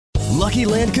Lucky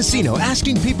Land Casino,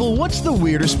 asking people, what's the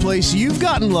weirdest place you've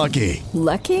gotten lucky?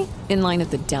 Lucky? In line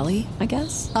at the deli, I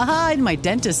guess? Aha, in my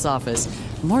dentist's office.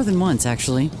 More than once,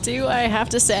 actually. Do I have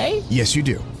to say? Yes, you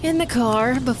do. In the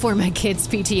car before my kids'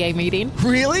 PTA meeting.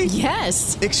 Really?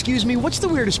 Yes. Excuse me, what's the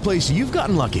weirdest place you've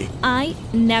gotten lucky? I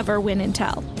never win and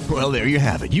tell. Well, there you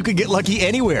have it. You can get lucky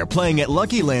anywhere, playing at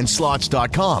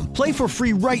LuckyLandSlots.com. Play for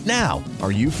free right now.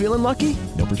 Are you feeling lucky?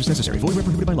 No purchase necessary. Void where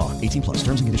prohibited by law. 18 plus.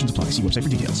 Terms and conditions apply. See website for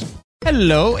details.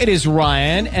 Hello, it is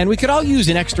Ryan, and we could all use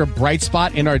an extra bright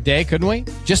spot in our day, couldn't we?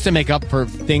 Just to make up for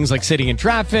things like sitting in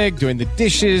traffic, doing the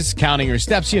dishes, counting your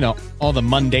steps, you know, all the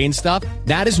mundane stuff.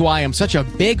 That is why I'm such a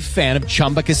big fan of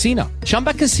Chumba Casino.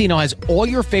 Chumba Casino has all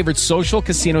your favorite social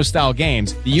casino-style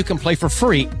games that you can play for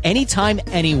free anytime,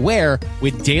 anywhere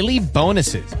with daily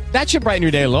bonuses. That should brighten your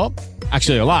day a little.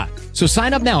 Actually, a lot. So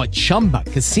sign up now at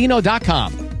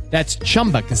ChumbaCasino.com. That's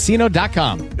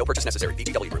ChumbaCasino.com. No purchase necessary.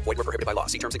 VGW Group. Void where prohibited by law.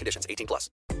 See terms and conditions. 18 plus.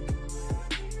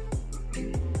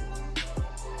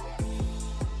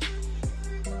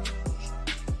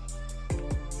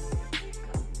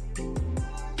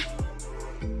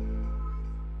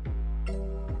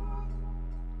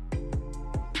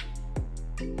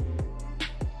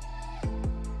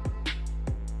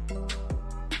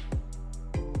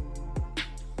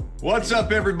 What's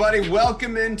up, everybody?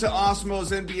 Welcome into Osmo's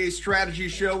NBA Strategy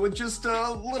Show with just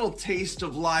a little taste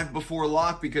of live before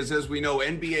lock, because as we know,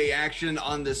 NBA action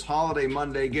on this holiday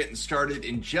Monday getting started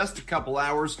in just a couple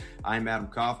hours. I'm Adam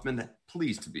Kaufman,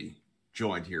 pleased to be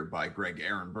joined here by Greg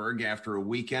Ehrenberg after a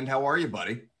weekend. How are you,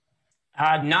 buddy?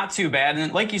 Not too bad.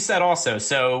 And like you said also,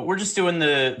 so we're just doing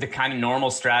the kind of normal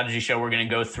strategy show. We're going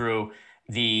to go through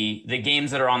the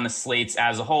games that are on the slates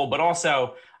as a whole, but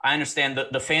also I understand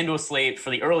the FanDuel slate for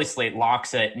the early slate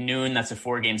locks at noon. That's a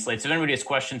 4-game slate. So if anybody has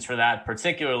questions for that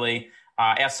particularly,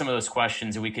 ask some of those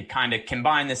questions, and we could kind of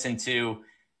combine this into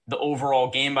the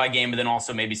overall game by game, but then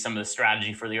also maybe some of the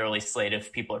strategy for the early slate.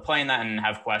 If people are playing that and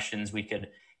have questions, we could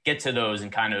get to those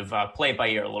and kind of play it by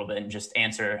ear a little bit and just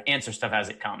answer stuff as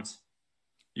it comes.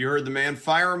 You heard the man.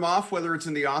 Fire him off, whether it's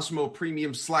in the Osmo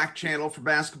Premium Slack channel for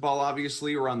basketball,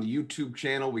 obviously, or on the YouTube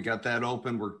channel. We got that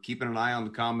open. We're keeping an eye on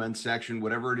the comment section.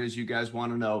 Whatever it is you guys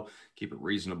want to know, keep it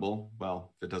reasonable.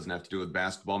 Well, if it doesn't have to do with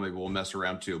basketball, maybe we'll mess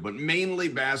around too. But mainly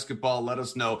basketball, let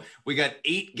us know. We got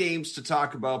 8 games to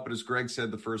talk about, but as Greg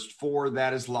said, the first 4,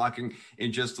 that is locking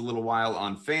in just a little while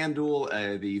on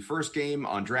FanDuel. The first game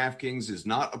on DraftKings is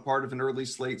not a part of an early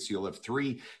slate, so you'll have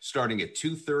 3 starting at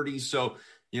 2:30. So,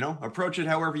 approach it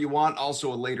however you want.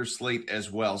 Also a later slate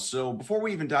as well. So before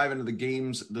we even dive into the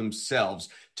games themselves,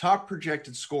 top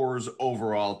projected scorers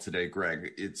overall today,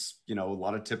 Greg, it's, a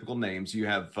lot of typical names. You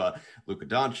have Luka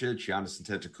Doncic, Giannis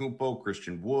Antetokounmpo,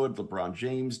 Christian Wood, LeBron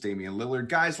James, Damian Lillard,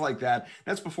 guys like that.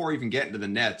 That's before even getting to the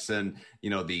Nets and,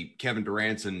 the Kevin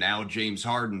Durant's and now James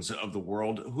Harden's of the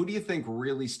world. Who do you think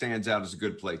really stands out as a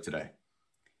good play today?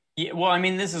 Yeah, well, I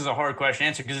mean, this is a hard question to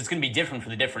answer because it's going to be different for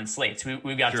the different slates.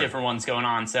 We've got different ones going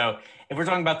on. So if we're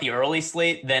talking about the early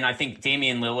slate, then I think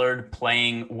Damian Lillard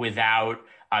playing without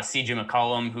CJ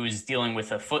McCollum, who's dealing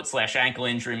with a foot/ankle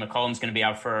injury. McCollum's going to be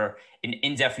out for an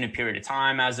indefinite period of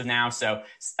time as of now. So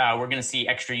we're going to see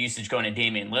extra usage going to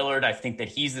Damian Lillard. I think that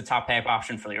he's the top pay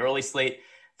option for the early slate.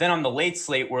 Then on the late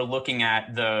slate, we're looking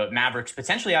at the Mavericks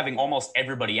potentially having almost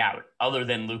everybody out other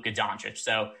than Luka Doncic.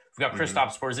 So we've got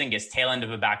Kristaps Porzingis, tail end of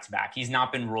a back-to-back. He's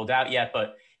not been ruled out yet,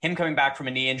 but him coming back from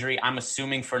a knee injury, I'm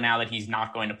assuming for now that he's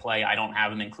not going to play. I don't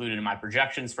have him included in my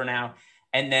projections for now.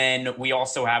 And then we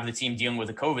also have the team dealing with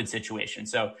a COVID situation.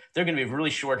 So they're going to be really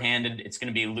shorthanded. It's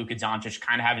going to be Luka Doncic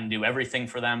kind of having to do everything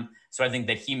for them. So I think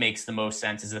that he makes the most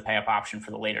sense as the pay-up option for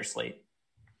the later slate.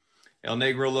 El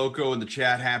Negro Loco in the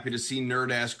chat, happy to see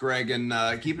Nerd Ass Greg. And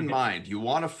keep in mind, you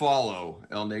want to follow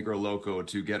El Negro Loco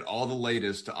to get all the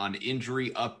latest on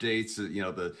injury updates.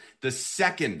 The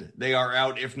second they are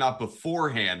out, if not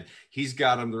beforehand, he's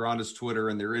got them. They're on his Twitter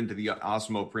and they're into the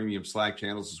Osmo Premium Slack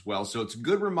channels as well. So it's a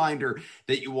good reminder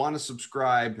that you want to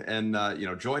subscribe and,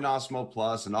 join Osmo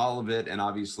Plus and all of it. And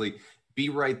obviously, be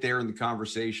right there in the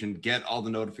conversation, get all the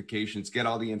notifications, get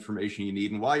all the information you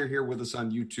need. And while you're here with us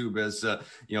on YouTube, as at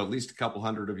least a couple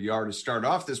hundred of you are to start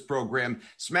off this program,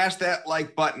 smash that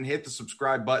like button, hit the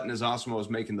subscribe button as Osmo is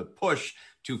making the push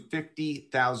to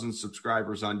 50,000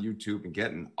 subscribers on YouTube and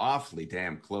getting awfully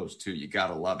damn close too. You got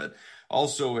to love it.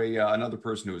 Also, another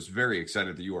person who is very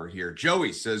excited that you are here.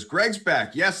 Joey says, Greg's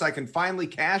back. Yes, I can finally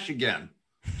cash again.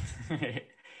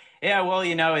 Yeah, well,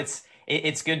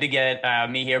 it's good to get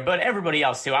me here, but everybody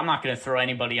else too. I'm not going to throw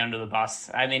anybody under the bus.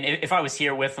 I mean, if I was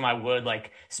here with them, I would,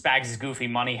 like Spags' goofy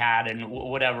money hat and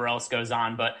whatever else goes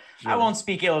on, but sure. I won't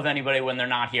speak ill of anybody when they're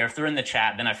not here. If they're in the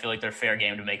chat, then I feel like they're fair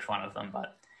game to make fun of them,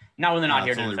 but Not when they're not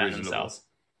here It's to only defend reasonable. themselves.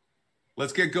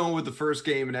 Let's get going with the first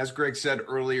game. And as Greg said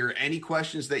earlier, any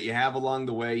questions that you have along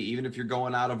the way, even if you're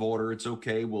going out of order, it's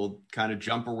okay. We'll kind of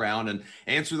jump around and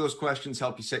answer those questions,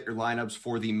 help you set your lineups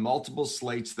for the multiple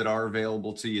slates that are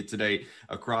available to you today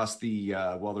across the,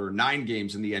 well, there are 9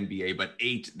 games in the NBA, but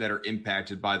 8 that are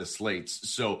impacted by the slates.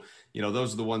 So,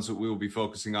 those are the ones that we will be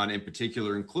focusing on in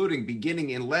particular, including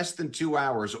beginning in less than 2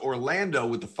 hours, Orlando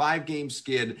with the 5-game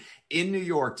skid in New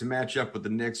York to match up with the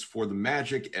Knicks for the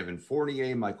Magic. Evan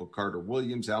Fournier, Michael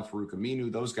Carter-Williams, Al-Farouq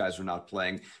Aminu, those guys are not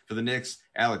playing for the Knicks.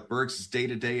 Alec Burks is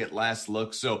day-to-day at last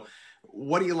look. So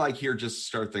what do you like here just to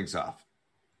start things off?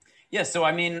 Yeah, so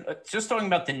just talking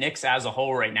about the Knicks as a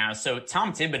whole right now. So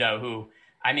Tom Thibodeau, who,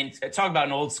 talk about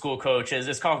an old school coach,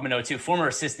 as Kaufman 02, former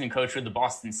assistant coach with the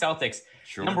Boston Celtics.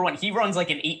 Sure. Number one, he runs like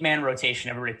an 8-man rotation.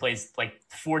 Everybody plays like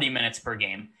 40 minutes per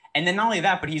game. And then not only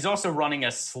that, but he's also running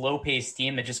a slow-paced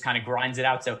team that just kind of grinds it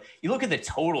out. So you look at the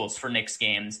totals for Knicks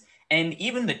games, and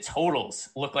even the totals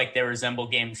look like they resemble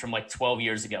games from like 12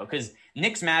 years ago. Because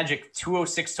Knicks Magic,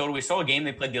 206 total. We saw a game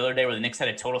they played the other day where the Knicks had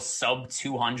a total sub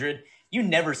 200. You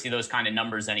never see those kind of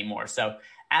numbers anymore. So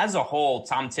as a whole,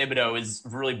 Tom Thibodeau is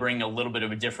really bringing a little bit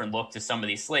of a different look to some of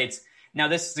these slates. Now,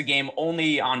 this is a game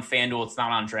only on FanDuel. It's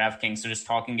not on DraftKings. So just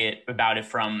talking about it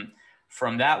from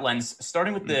that lens,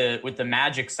 starting with the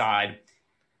Magic side,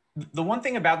 the one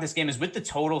thing about this game is with the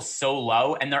total so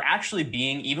low, and they're actually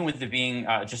even with it being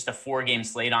just a 4-game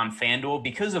slate on FanDuel,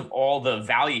 because of all the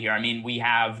value here. We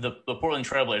have the Portland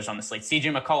Trailblazers on the slate.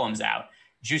 CJ McCollum's out.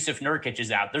 Jusuf Nurkic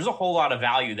is out. There's a whole lot of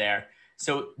value there.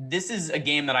 So this is a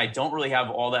game that I don't really have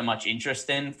all that much interest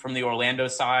in from the Orlando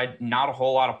side. Not a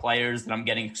whole lot of players that I'm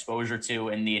getting exposure to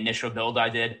in the initial build I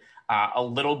did. A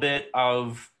little bit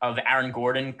of Aaron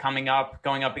Gordon going up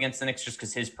against the Knicks just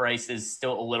because his price is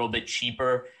still a little bit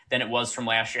cheaper than it was from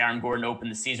last year. Aaron Gordon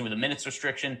opened the season with a minutes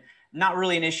restriction. Not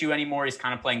really an issue anymore. He's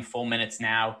kind of playing full minutes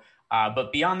now.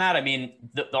 But beyond that,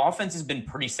 the offense has been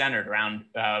pretty centered around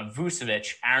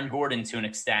Vucevic, Aaron Gordon to an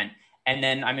extent. And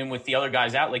then, with the other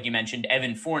guys out, like you mentioned,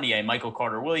 Evan Fournier, Michael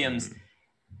Carter-Williams,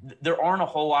 there aren't a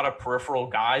whole lot of peripheral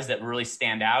guys that really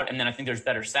stand out. And then I think there's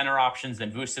better center options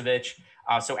than Vucevic.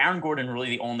 So Aaron Gordon, really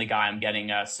the only guy I'm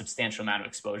getting a substantial amount of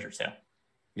exposure to.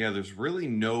 Yeah, there's really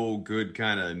no good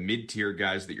kind of mid-tier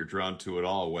guys that you're drawn to at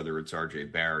all, whether it's R.J.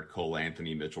 Barrett, Cole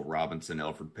Anthony, Mitchell Robinson,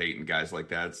 Elfrid Payton, guys like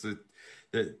that.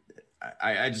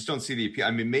 I just don't see the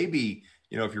appeal. Maybe,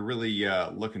 if you're really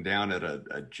looking down at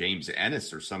a James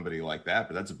Ennis or somebody like that,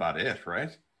 but that's about it,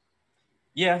 right?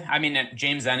 Yeah,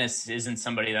 James Ennis isn't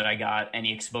somebody that I got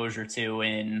any exposure to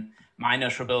in my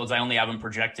initial builds. I only have him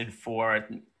projected for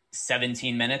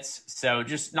 17 minutes. So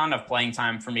just not enough playing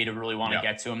time for me to really want to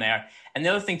get to him there. And the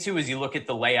other thing too, is you look at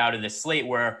the layout of the slate,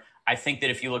 where I think that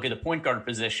if you look at the point guard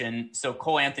position, so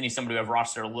Cole Anthony, somebody who I've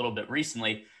rostered a little bit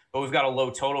recently, but we've got a low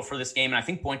total for this game. And I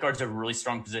think point guards are a really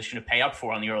strong position to pay up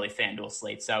for on the early FanDuel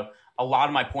slate. So a lot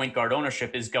of my point guard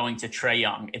ownership is going to Trae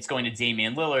Young. It's going to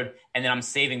Damian Lillard. And then I'm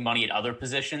saving money at other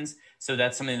positions. So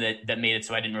that's something that made it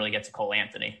so I didn't really get to Cole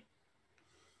Anthony.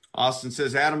 Austin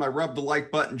says, Adam, I rubbed the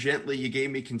like button gently. You gave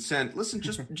me consent. Listen,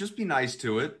 just be nice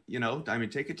to it.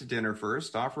 Take it to dinner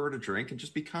first, offer it a drink, and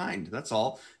just be kind. That's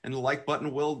all. And the like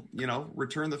button will,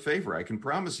 return the favor. I can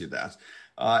promise you that.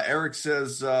 Eric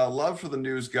says, love for the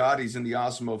news god. He's in the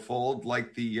Osmo fold,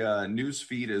 like the news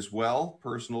feed as well.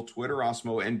 Personal Twitter,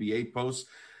 Osmo NBA posts,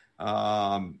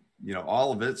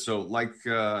 all of it. So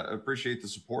appreciate the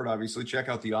support. Obviously, check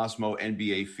out the Osmo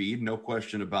NBA feed. No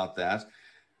question about that.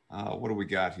 What do we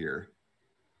got here?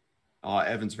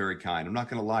 Evan's very kind. I'm not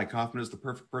going to lie. Kaufman is the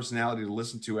perfect personality to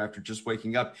listen to after just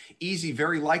waking up. Easy,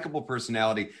 very likable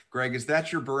personality. Greg, is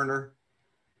that your burner?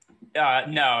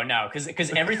 No,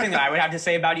 because everything that I would have to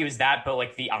say about you is that, but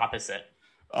like the opposite.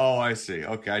 Oh, I see.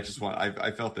 Okay,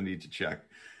 I felt the need to check.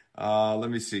 Let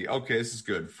me see. Okay, this is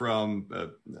good. From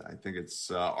I think it's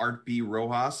Art B.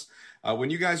 Rojas. When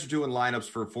you guys are doing lineups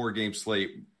for a 4-game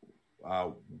slate,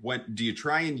 what do you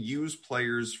try and use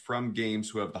players from games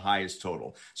who have the highest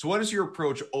total? So what is your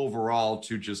approach overall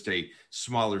to just a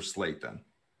smaller slate then?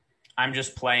 I'm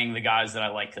just playing the guys that I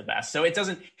like the best. So it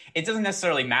doesn't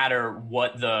necessarily matter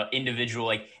what the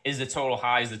individual, is the total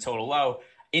high, is the total low.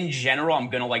 In general, I'm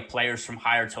going to like players from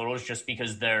higher totals just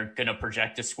because they're going to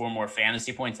project to score more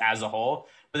fantasy points as a whole.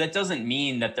 But that doesn't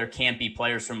mean that there can't be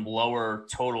players from lower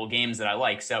total games that I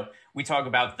like. So we talk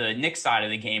about the Knicks side of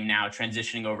the game now,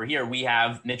 transitioning over here. We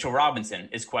have Mitchell Robinson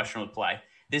is questionable to play.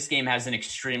 This game has an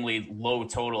extremely low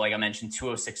total, like I mentioned,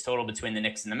 206 total between the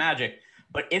Knicks and the Magic.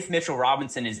 But if Mitchell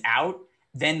Robinson is out,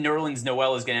 then Nerlens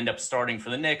Noel is going to end up starting for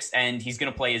the Knicks, and he's going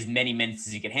to play as many minutes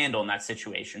as he can handle in that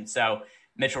situation. So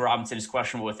Mitchell Robinson is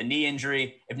questionable with a knee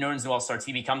injury. If Nerlens Noel starts,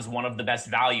 he becomes one of the best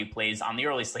value plays on the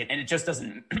early slate. And it just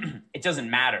doesn't it doesn't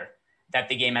matter that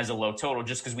the game has a low total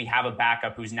just because we have a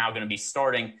backup who's now going to be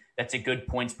starting. That's a good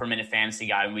points per minute fantasy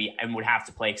guy and would have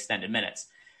to play extended minutes.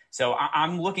 So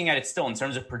I'm looking at it still in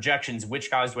terms of projections. Which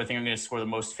guys do I think are going to score the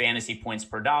most fantasy points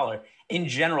per dollar? In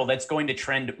general, that's going to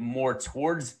trend more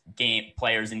towards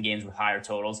players in games with higher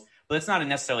totals, but it's not a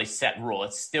necessarily set rule.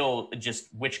 It's still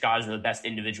just which guys are the best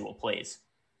individual plays.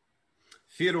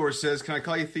 Theodore says, "Can I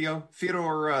call you Theo?"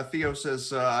 Theo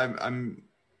says, "I'm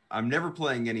never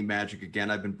playing any Magic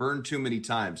again. I've been burned too many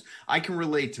times." I can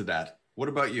relate to that. What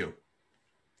about you?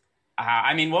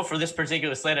 For this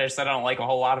particular slate, I just said I don't like a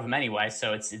whole lot of them anyway,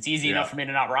 so it's easy enough for me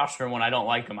to not roster him when I don't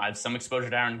like him. I have some exposure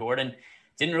to Aaron Gordon.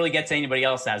 Didn't really get to anybody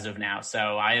else as of now,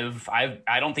 so I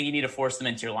don't think you need to force them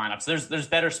into your lineup. So there's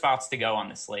better spots to go on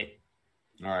this slate.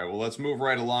 All right, well, let's move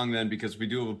right along then, because we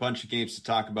do have a bunch of games to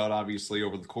talk about, obviously,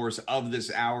 over the course of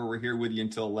this hour. We're here with you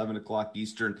until 11 o'clock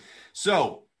Eastern.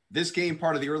 So this game,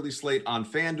 part of the early slate on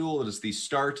FanDuel. It is the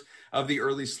start of the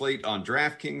early slate on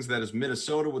DraftKings. That is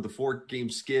Minnesota with the 4-game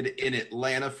skid in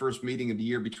Atlanta. First meeting of the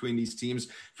year between these teams.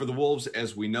 For the Wolves,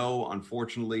 as we know,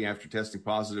 unfortunately, after testing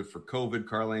positive for COVID,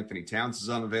 Karl Anthony Towns is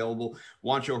unavailable.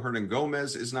 Juancho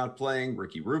Hernan-Gomez is not playing.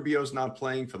 Ricky Rubio is not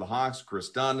playing. For the Hawks, Chris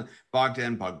Dunn,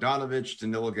 Bogdan Bogdanovic,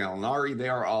 Danilo Gallinari, they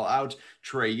are all out.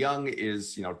 Trae Young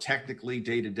is, technically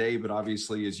day-to-day, but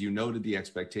obviously, as you noted, the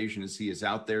expectation is he is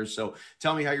out there. So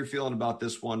tell me how you're feeling about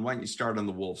this one. Why don't you start on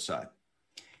the Wolves side?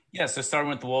 Yeah, so starting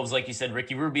with the Wolves, like you said,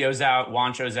 Ricky Rubio's out,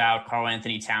 Juancho's out, Karl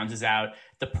Anthony Towns is out.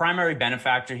 The primary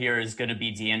benefactor here is going to be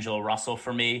D'Angelo Russell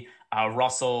for me.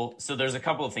 Russell, so there's a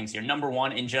couple of things here. Number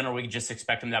one, in general, we just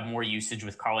expect him to have more usage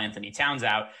with Karl Anthony Towns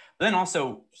out. But then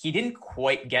also, he didn't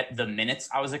quite get the minutes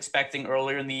I was expecting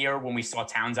earlier in the year when we saw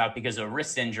Towns out because of a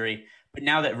wrist injury. But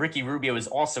now that Ricky Rubio is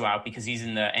also out because he's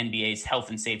in the NBA's health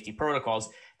and safety protocols,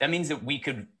 that means that we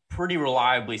could pretty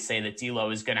reliably say that D'Lo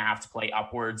is going to have to play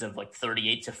upwards of like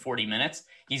 38 to 40 minutes.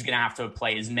 He's going to have to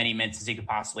play as many minutes as he could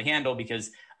possibly handle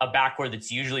because a backcourt that's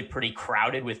usually pretty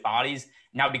crowded with bodies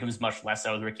now becomes much less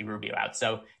so with Ricky Rubio out.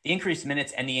 So the increased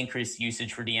minutes and the increased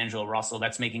usage for D'Angelo Russell,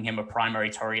 that's making him a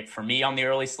primary target for me on the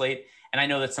early slate. And I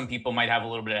know that some people might have a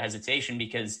little bit of hesitation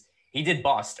because he did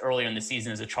bust earlier in the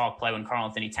season as a chalk play when Karl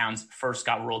Anthony Towns first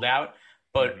got ruled out.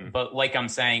 But like I'm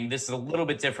saying, this is a little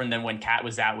bit different than when Kat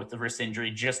was out with the wrist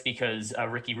injury, just because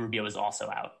Ricky Rubio is also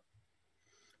out.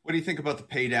 What do you think about the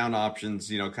pay down options,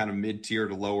 kind of mid-tier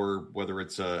to lower, whether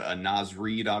it's a Naz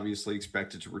Reid, obviously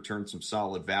expected to return some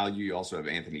solid value. You also have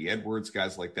Anthony Edwards,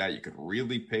 guys like that. You could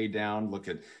really pay down. Look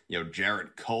at,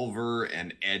 Jarrett Culver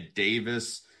and Ed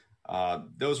Davis.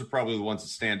 Those are probably the ones that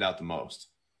stand out the most.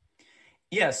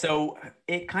 Yeah, so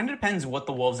it kind of depends what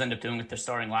the Wolves end up doing with their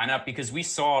starting lineup, because we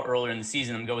saw earlier in the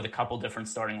season them go with a couple different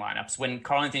starting lineups. When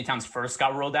Karl Anthony Towns first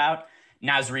got ruled out,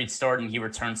 Naz Reid started and he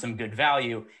returned some good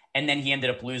value. And then he ended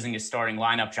up losing his starting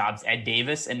lineup jobs, Ed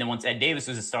Davis. And then once Ed Davis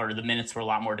was a starter, the minutes were a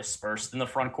lot more dispersed in the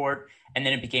front court. And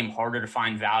then it became harder to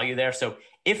find value there. So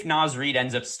if Naz Reid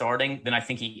ends up starting, then I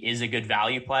think he is a good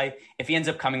value play. If he ends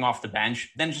up coming off the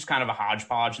bench, then it's just kind of a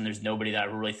hodgepodge. And there's nobody that I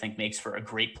really think makes for a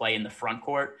great play in the front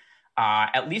court.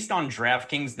 At least on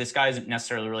DraftKings, this guy isn't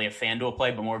necessarily really a FanDuel play,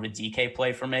 but more of a DK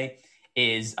play for me,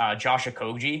 is Josh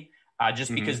Okogie.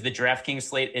 Because the DraftKings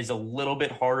slate is a little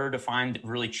bit harder to find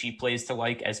really cheap plays to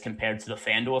like as compared to the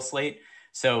FanDuel slate.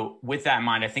 So with that in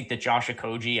mind, I think that Josh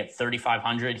Okogie at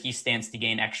 3,500, he stands to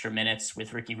gain extra minutes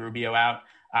with Ricky Rubio out.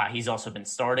 He's also been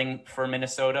starting for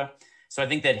Minnesota. So I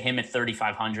think that him at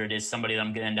 3,500 is somebody that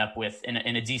I'm going to end up with in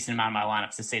a decent amount of my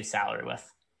lineups to save salary with.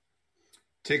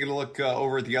 Taking a look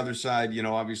over at the other side,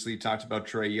 obviously you talked about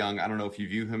Trae Young. I don't know if you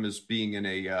view him as being in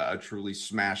a truly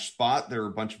smash spot. There are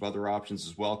a bunch of other options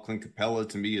as well. Clint Capella,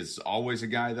 to me, is always a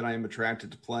guy that I am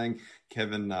attracted to playing.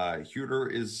 Kevin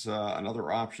Huerter is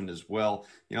another option as well.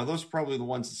 Those are probably the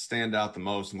ones that stand out the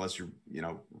most, unless you,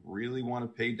 really want to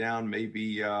pay down.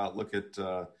 Maybe look at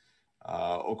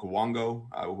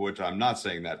Okawongo, which I'm not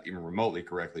saying that even remotely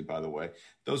correctly, by the way.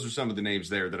 Those are some of the names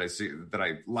there that I see that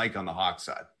I like on the Hawks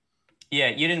side. Yeah,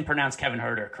 you didn't pronounce Kevin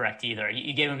Huerter correct either.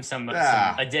 You gave him some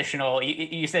additional.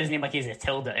 You said his name like he's a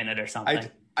tilde in it or something.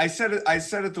 I said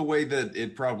it the way that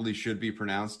it probably should be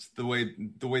pronounced, the way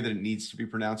that it needs to be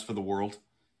pronounced for the world.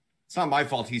 It's not my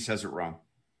fault he says it wrong.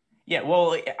 Yeah,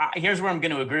 well, here's where I'm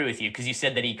going to agree with you, because you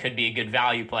said that he could be a good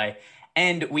value play,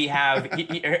 and we have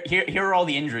here are all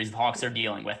the injuries the Hawks are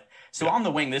dealing with. So on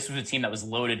the wing, this was a team that was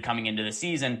loaded coming into the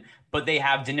season, but they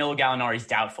have Danilo Gallinari's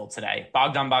doubtful today.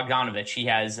 Bogdan Bogdanovic, he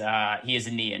has a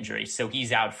knee injury, so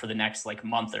he's out for the next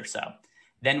month or so.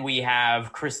 Then we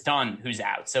have Chris Dunn, who's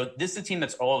out. So this is a team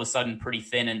that's all of a sudden pretty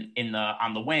thin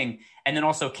on the wing. And then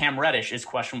also Cam Reddish is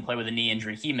questionable to play with a knee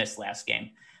injury. He missed last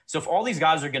game. So if all these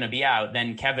guys are going to be out,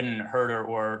 then Kevin Herter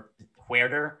or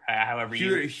Huerter, however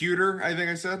you... Huter, I think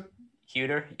I said.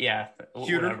 Huter? Yeah.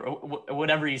 Huter?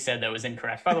 Whatever you said that was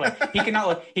incorrect. By the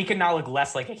way, he cannot look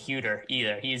less like a Huter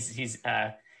either. He's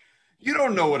you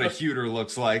don't know what a Huter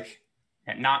looks like.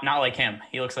 Not like him.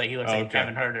 He looks like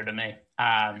Kevin Herter to me.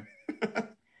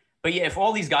 But yeah, if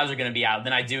all these guys are going to be out,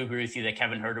 then I do agree with you that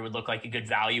Kevin Herter would look like a good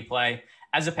value play.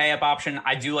 As a pay-up option,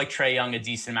 I do like Trae Young a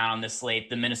decent amount on this slate.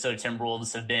 The Minnesota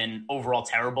Timberwolves have been overall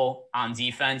terrible on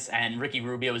defense, and Ricky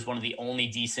Rubio is one of the only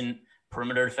decent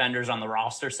perimeter defenders on the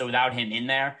roster. So without him in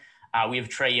there, we have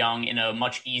Trae Young in a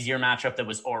much easier matchup that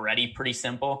was already pretty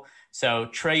simple. So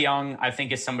Trae Young, I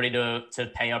think, is somebody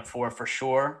to pay up for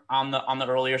sure on the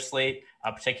earlier slate,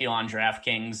 particularly on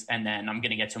DraftKings. And then I'm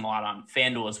going to get to him a lot on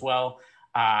FanDuel as well.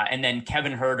 And then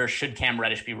Kevin Herter, should Cam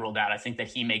Reddish be ruled out, I think that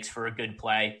he makes for a good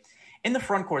play. In the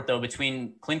front court, though,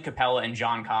 between Clint Capella and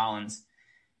John Collins,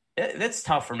 that's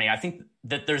tough for me. I think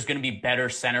that there's going to be better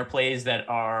center plays that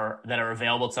are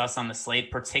available to us on the slate,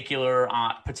 particularly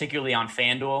on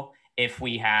FanDuel. If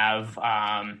we have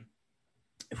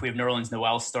Nerlens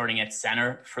Noel starting at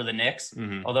center for the Knicks,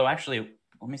 although actually,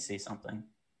 let me see something.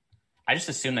 I just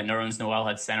assumed that Nerlens Noel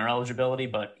had center eligibility,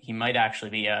 but he might actually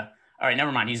be all right,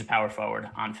 never mind. He's a power forward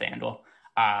on FanDuel.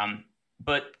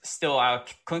 But still,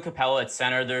 Clint Capella at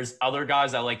center. There's other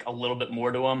guys I like a little bit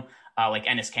more to him, like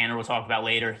Enes Kanter we'll talk about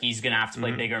later. He's going to have to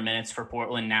play bigger minutes for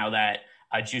Portland now that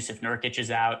Jusuf Nurkic is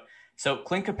out. So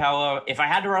Clint Capella, if I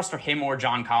had to roster him or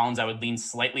John Collins, I would lean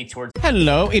slightly towards...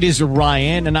 Hello, it is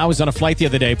Ryan, and I was on a flight the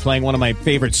other day playing one of my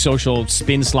favorite social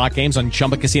spin slot games on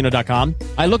ChumbaCasino.com.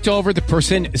 I looked over the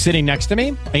person sitting next to me,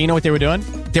 and you know what they were doing?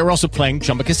 They were also playing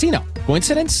Chumba Casino.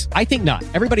 Coincidence? I think not.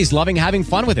 Everybody's loving having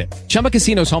fun with it. Chumba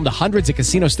Casino is home to hundreds of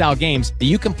casino-style games that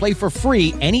you can play for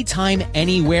free anytime,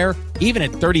 anywhere, even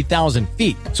at 30,000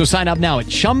 feet. So sign up now at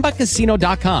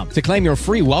ChumbaCasino.com to claim your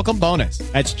free welcome bonus.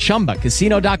 That's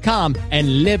ChumbaCasino.com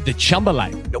and live the Chumba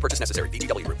life. No purchase necessary.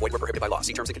 VGW. Void were prohibited by law.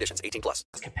 See terms and conditions. 18+.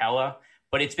 Capella,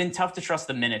 but it's been tough to trust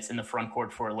the minutes in the front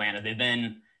court for Atlanta. They've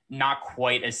been not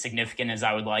quite as significant as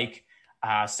I would like.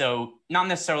 So not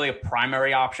necessarily a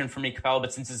primary option for me, Capella,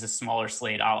 but since it's a smaller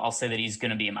slate, I'll say that he's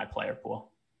going to be in my player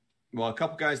pool. Well, a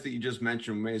couple guys that you just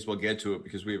mentioned, we may as well get to it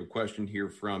because we have a question here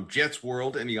from Jets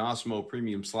World and the Osmo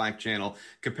Premium Slack channel.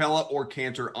 Capella or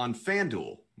Cantor on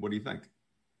FanDuel? What do you think?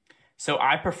 So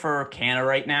I prefer Cantor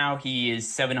right now. He is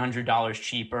 $700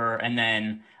 cheaper. And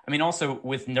then, I mean, also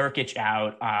with Nurkic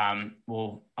out,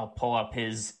 I'll pull up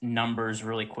his numbers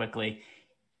really quickly.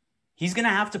 He's going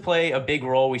to have to play a big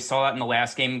role. We saw that in the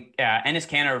last game. Enes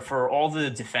Kanter, for all the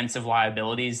defensive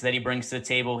liabilities that he brings to the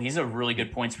table, he's a really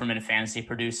good points per minute fantasy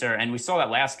producer. And we saw that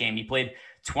last game. He played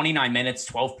 29 minutes,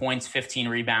 12 points, 15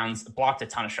 rebounds, blocked a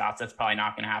ton of shots. That's probably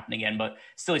not going to happen again. But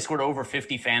still, he scored over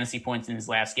 50 fantasy points in his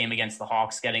last game against the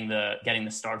Hawks, getting the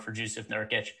start for Jusuf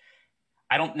Nurkic.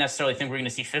 I don't necessarily think we're going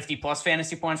to see 50-plus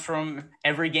fantasy points from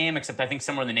every game, except I think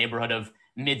somewhere in the neighborhood of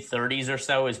mid-30s or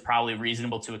so is probably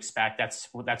reasonable to expect. That's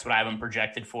what I have him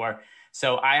projected for.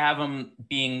 So I have him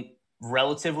being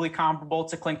relatively comparable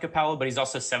to Clint Capella, but he's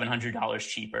also $700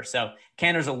 cheaper. So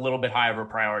Cantor's a little bit higher of a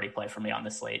priority play for me on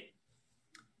this slate.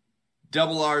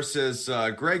 Double R says,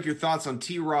 Greg, your thoughts on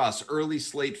T. Ross, early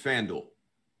slate FanDuel?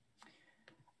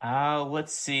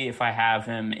 Let's see if I have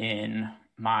him in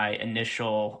my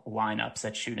initial lineups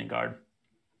at shooting guard.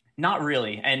 Not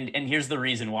really. And here's the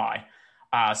reason why.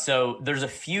 So there's a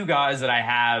few guys that I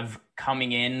have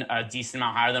coming in a decent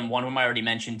amount higher than one of them. I already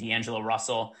mentioned D'Angelo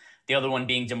Russell, the other one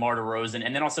being DeMar DeRozan,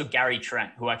 and then also Gary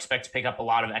Trent, who I expect to pick up a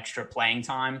lot of extra playing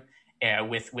time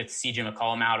with CJ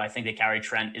McCollum out. I think that Gary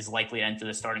Trent is likely to enter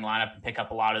the starting lineup and pick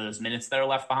up a lot of those minutes that are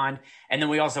left behind. And then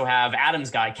we also have Adams'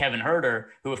 guy, Kevin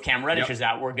Herter, who if Cam Reddish is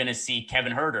out, we're going to see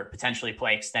Kevin Herter potentially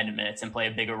play extended minutes and play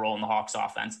a bigger role in the Hawks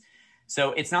offense.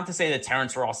 So it's not to say that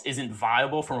Terrence Ross isn't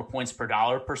viable from a points per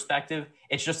dollar perspective.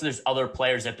 It's just there's other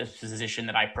players at this position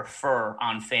that I prefer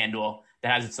on FanDuel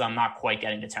that has it so I'm not quite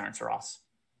getting to Terrence Ross.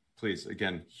 Please,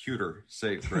 again, Huter,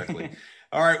 say it correctly.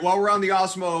 All right, while we're on the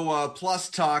Osmo Plus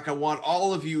talk, I want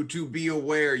all of you to be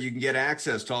aware you can get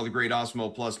access to all the great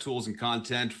Osmo Plus tools and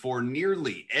content for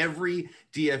nearly every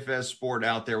DFS sport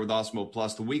out there with Osmo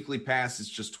Plus. The weekly pass is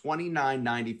just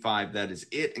 $29.95. That is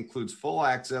it. Includes full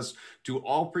access to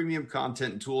all premium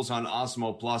content and tools on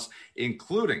Osmo Plus,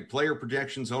 including player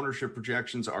projections, ownership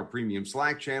projections, our premium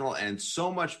Slack channel, and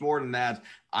so much more than that.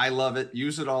 I love it.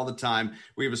 Use it all the time.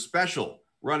 We have a special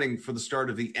running for the start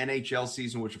of the NHL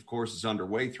season, which of course is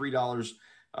underway. $3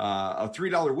 a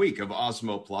 $3 week of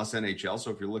Osmo Plus NHL.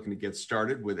 So if you're looking to get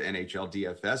started with NHL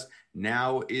DFS,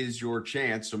 now is your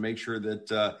chance. So make sure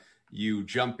that you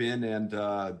jump in and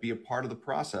be a part of the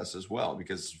process as well,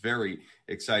 because it's very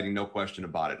exciting, no question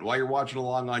about it. And while you're watching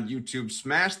along on YouTube,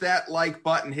 smash that like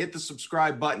button, hit the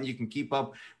subscribe button. You can keep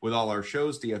up with all our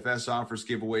shows, DFS offers,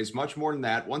 giveaways, much more than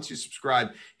that. Once you subscribe,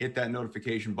 hit that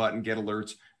notification button, get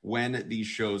alerts when these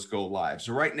shows go live.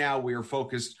 So right now we are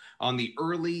focused on the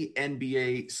early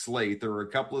NBA slate. There are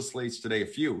a couple of slates today, a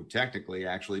few technically,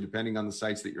 actually, depending on the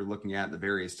sites that you're looking at the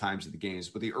various times of the games.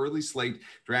 But the early slate,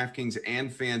 DraftKings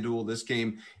and FanDuel, this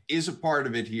game is a part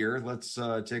of it here. Let's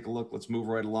take a look. Let's move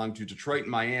right along to Detroit and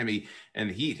Miami.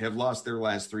 And the Heat have lost their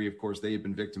last three. Of course, they have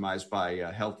been victimized by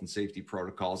health and safety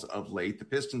protocols of late. The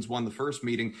Pistons won the first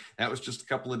meeting. That was just a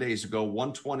couple of days ago,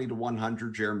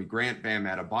 120-100. Jeremy Grant, Bam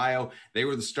Adebayo. They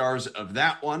were the stars of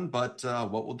that one. But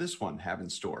what will this one have in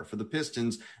store? For the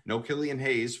Pistons, no Killian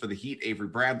Hayes. For the Heat, Avery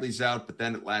Bradley's out. But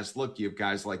then at last look, you have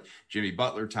guys like Jimmy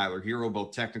Butler, Tyler Hero,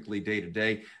 both technically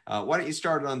day-to-day. Why don't you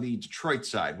start on the Detroit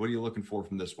side? What are you looking for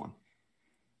from this one?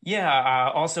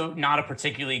 Yeah, also not a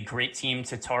particularly great team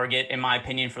to target, in my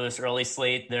opinion, for this early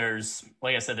slate. There's,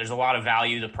 like I said, there's a lot of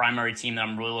value. The primary team that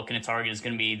I'm really looking to target is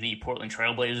going to be the Portland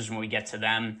Trailblazers when we get to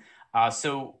them.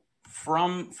 So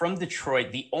from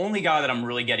Detroit, the only guy that I'm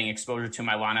really getting exposure to in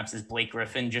my lineups is Blake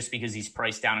Griffin, just because he's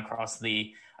priced down across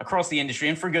the industry,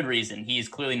 and for good reason. He is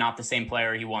clearly not the same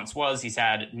player he once was. He's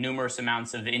had numerous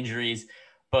amounts of injuries.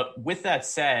 But with that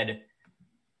said,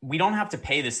 we don't have to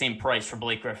pay the same price for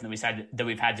Blake Griffin that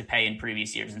we've had to pay in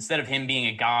previous years. Instead of him being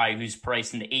a guy who's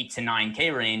priced in the 8 to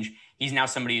 9K range, he's now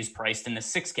somebody who's priced in the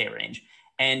 6K range.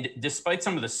 And despite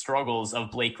some of the struggles of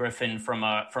Blake Griffin from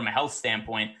a health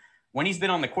standpoint, when he's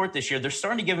been on the court this year, they're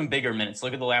starting to give him bigger minutes.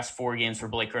 Look at the last 4 games for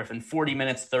Blake Griffin: 40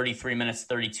 minutes, 33 minutes,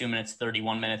 32 minutes,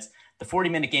 31 minutes. The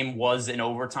 40-minute game was an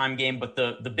overtime game, but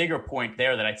the bigger point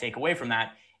there that I take away from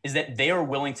that is that they are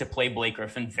willing to play Blake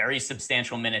Griffin very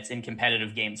substantial minutes in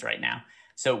competitive games right now.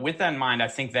 So with that in mind, I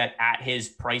think that at his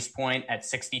price point at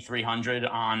 $6,300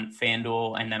 on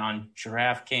FanDuel and then on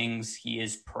DraftKings, he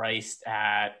is priced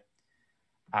at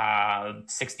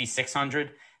 $6,600.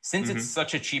 Since it's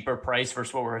such a cheaper price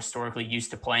versus what we're historically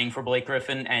used to playing for Blake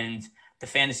Griffin, and the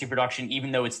fantasy production,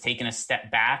 even though it's taken a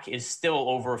step back, is still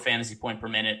over a fantasy point per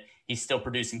minute. He's still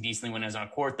producing decently when he's on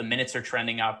court. The minutes are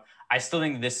trending up. I still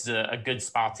think this is a good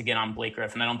spot to get on Blake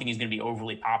Griffin. I don't think he's going to be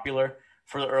overly popular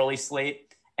for the early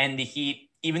slate. And the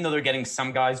Heat, even though they're getting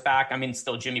some guys back, I mean,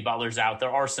 still Jimmy Butler's out. There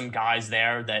are some guys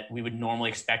there that we would normally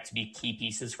expect to be key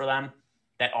pieces for them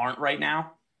that aren't right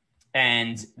now.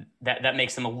 And that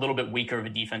makes them a little bit weaker of a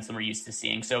defense than we're used to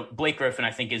seeing. So Blake Griffin,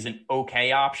 I think, is an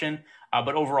okay option.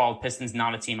 But overall, Pistons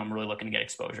not a team I'm really looking to get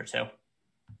exposure to.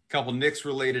 Couple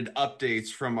Knicks-related updates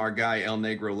from our guy El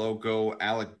Negro Loco.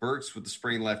 Alec Burks with the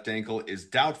sprained left ankle is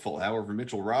doubtful. However,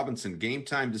 Mitchell Robinson,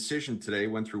 game-time decision today,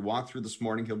 went through walkthrough this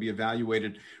morning. He'll be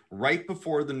evaluated right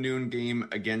before the noon game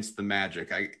against the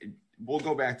Magic. We'll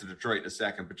go back to Detroit in a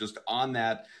second, but just on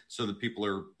that, so that people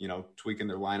are, tweaking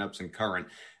their lineups and current.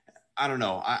 I don't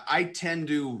know. I tend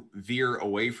to veer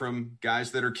away from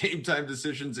guys that are game time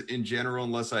decisions in general,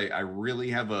 unless I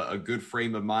really have a good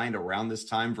frame of mind around this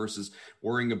time versus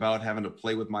worrying about having to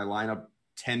play with my lineup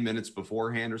 10 minutes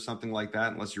beforehand or something like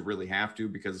that, unless you really have to,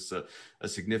 because it's a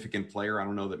significant player. I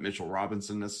don't know that Mitchell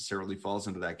Robinson necessarily falls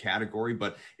into that category,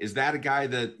 but is that a guy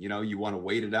that, you want to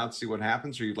wait it out, see what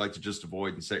happens, or you'd like to just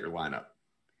avoid and set your lineup?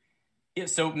 Yeah,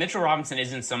 so Mitchell Robinson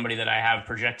isn't somebody that I have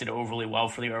projected overly well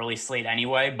for the early slate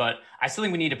anyway, but I still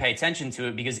think we need to pay attention to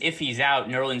it, because if he's out,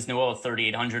 Nerlens Noel at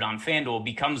 3,800 on FanDuel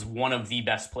becomes one of the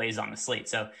best plays on the slate.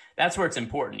 So that's where it's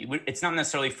important. It's not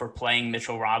necessarily for playing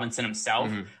Mitchell Robinson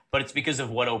himself, but it's because of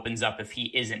what opens up if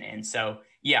he isn't in. So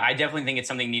yeah, I definitely think it's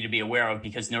something you need to be aware of,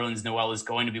 because Nerlens Noel is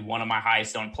going to be one of my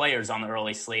highest owned players on the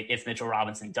early slate if Mitchell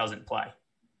Robinson doesn't play.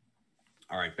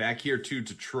 All right, back here to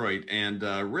Detroit, and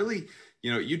really,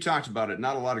 you talked about it.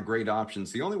 Not a lot of great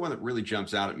options. The only one that really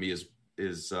jumps out at me is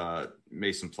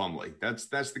Mason Plumlee.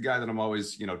 That's the guy that I'm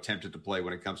always tempted to play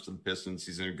when it comes to the Pistons.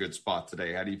 He's in a good spot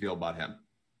today. How do you feel about him?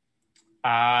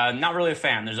 Not really a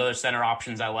fan. There's other center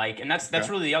options I like, and that's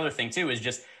really the other thing too. Is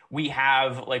just we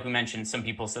have, like we mentioned, some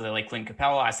people said they like Clint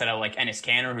Capella. I said I like Enes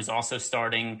Kanter, who's also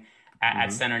starting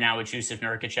at center now with Jusuf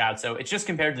Nurkic out. So it's just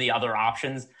compared to the other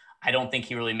options, I don't think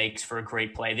he really makes for a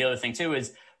great play. The other thing too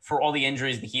is, for all the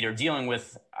injuries the Heat are dealing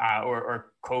with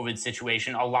or COVID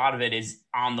situation, a lot of it is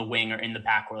on the wing or in the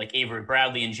backcourt, like Avery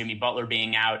Bradley and Jimmy Butler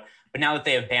being out. But now that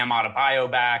they have Bam Adebayo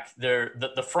back,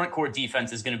 the front court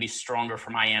defense is going to be stronger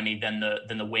for Miami than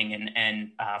the wing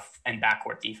and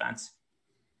backcourt defense.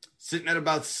 Sitting at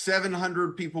about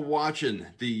 700 people watching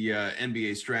the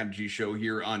NBA Strategy Show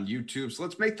here on YouTube. So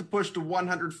let's make the push to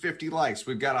 150 likes.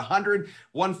 We've got 100,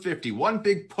 150, one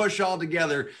big push all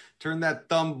together. Turn that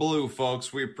thumb blue,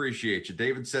 folks. We appreciate you.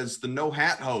 David says the no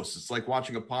hat host. It's like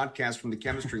watching a podcast from the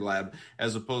chemistry lab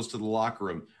as opposed to the locker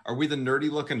room. Are we the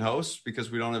nerdy looking hosts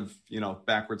because we don't have,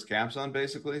 backwards caps on,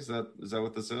 basically? Is that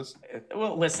what this is?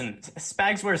 Well, listen,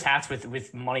 Spags wears hats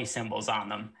with money symbols on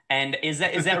them. And is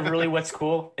that really what's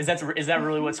cool? Is that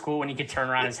really what's cool when you could turn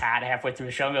around his hat halfway through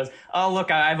the show and goes, "Oh,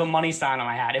 look, I have a money sign on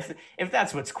my hat." If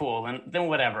that's what's cool, then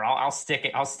whatever. I'll stick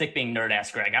being nerd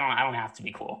ass Greg. I don't have to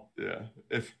be cool. Yeah.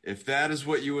 If that is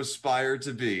what you aspire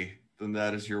to be, then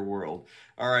that is your world.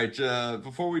 All right.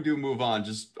 Before we do move on,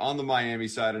 just on the Miami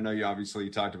side, I know you obviously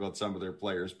talked about some of their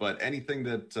players, but anything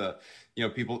that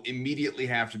people immediately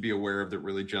have to be aware of that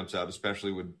really jumps out,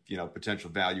 especially with potential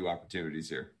value opportunities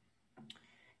here.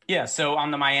 Yeah, so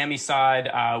on the Miami side,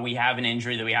 we have an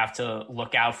injury that we have to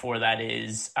look out for. That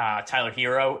is Tyler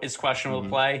Hero is questionable to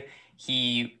play.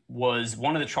 He was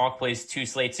one of the chalk plays 2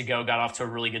 slates ago, got off to a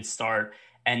really good start.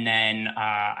 And then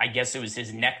I guess it was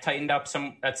his neck tightened up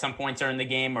at some point during the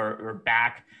game or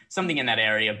back, something in that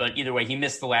area. But either way, he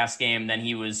missed the last game. Then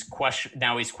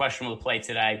now he's questionable to play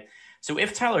today. So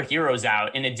if Tyler Hero's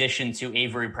out, in addition to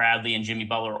Avery Bradley and Jimmy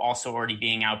Butler also already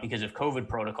being out because of COVID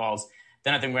protocols,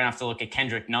 then I think we're going to have to look at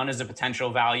Kendrick Nunn as a potential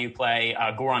value play.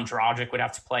 Goran Dragic would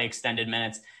have to play extended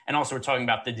minutes. And also we're talking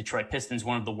about the Detroit Pistons,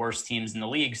 one of the worst teams in the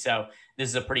league. So this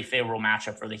is a pretty favorable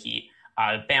matchup for the Heat.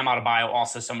 Bam Adebayo,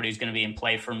 also somebody who's going to be in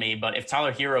play for me. But if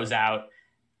Tyler Hero's out,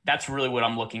 that's really what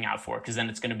I'm looking out for, because then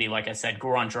it's going to be, like I said,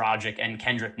 Goran Dragic and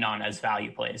Kendrick Nunn as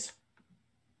value plays.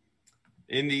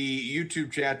 In the YouTube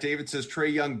chat, David says,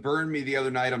 Trae Young burned me the other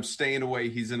night. I'm staying away.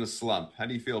 He's in a slump. How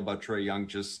do you feel about Trae Young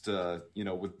just, with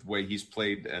the way he's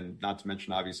played, and not to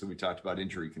mention, obviously, we talked about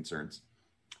injury concerns?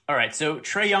 All right, so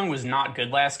Trae Young was not good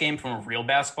last game from a real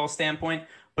basketball standpoint,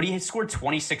 but he had scored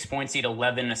 26 points. He had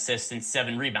 11 assists and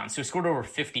 7 rebounds. So he scored over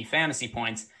 50 fantasy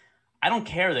points. I don't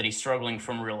care that he's struggling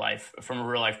from a real life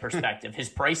perspective. His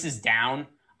price is down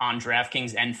on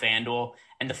DraftKings and FanDuel,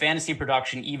 and the fantasy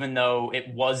production, even though it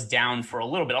was down for a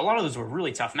little bit, a lot of those were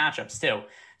really tough matchups too.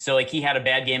 So like he had a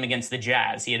bad game against the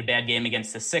Jazz. He had a bad game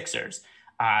against the Sixers.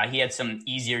 He had some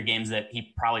easier games that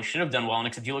he probably should have done well in,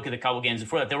 except if you look at the couple games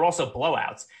before that, they were also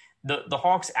blowouts. The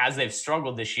Hawks, as they've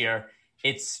struggled this year,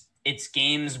 it's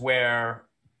games where,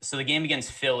 so the game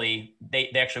against Philly, they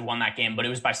actually won that game, but it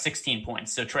was by 16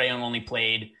 points. So Trae Young only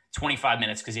played 25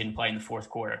 minutes because he didn't play in the fourth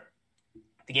quarter.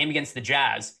 The game against the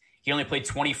Jazz, he only played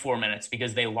 24 minutes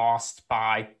because they lost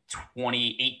by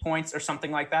 28 points or something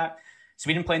like that. So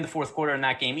he didn't play in the fourth quarter in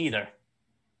that game either.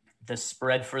 The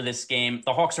spread for this game,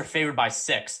 the Hawks are favored by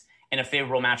 6 in a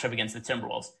favorable matchup against the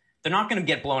Timberwolves. They're not going to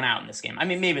get blown out in this game. I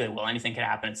mean, maybe they will. Anything could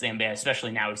happen. It's the NBA,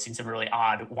 especially now. We've seen some really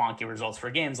odd, wonky results for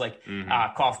games, like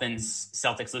Kaufman's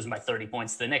Celtics losing by 30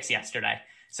 points to the Knicks yesterday.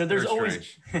 So there's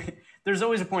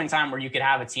always a point in time where you could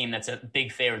have a team that's a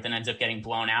big favorite that ends up getting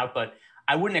blown out. But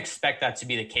I wouldn't expect that to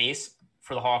be the case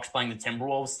for the Hawks playing the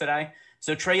Timberwolves today.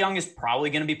 So Trae Young is probably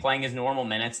going to be playing his normal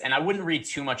minutes, and I wouldn't read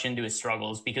too much into his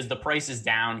struggles because the price is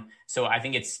down. So I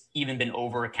think it's even been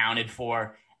over accounted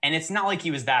for. And it's not like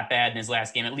he was that bad in his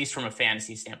last game, at least from a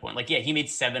fantasy standpoint. Like, yeah, he made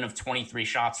 7 of 23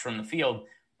 shots from the field,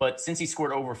 but since he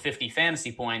scored over 50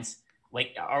 fantasy points,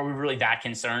 like, are we really that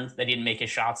concerned that he didn't make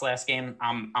his shots last game?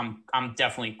 I'm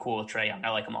definitely cool with Trae Young. I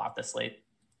like him a lot this late.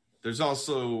 There's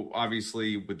also,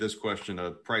 obviously, with this question, a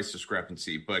price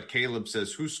discrepancy. But Caleb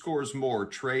says, who scores more,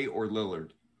 Trae or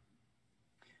Lillard?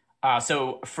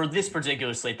 So for this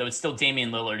particular slate, though, it's still Damian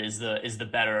Lillard is the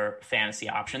better fantasy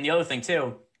option. The other thing,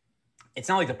 too, it's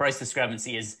not like the price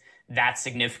discrepancy is that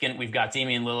significant. We've got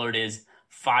Damian Lillard is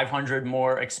 $500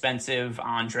 more expensive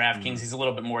on DraftKings. He's a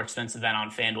little bit more expensive than on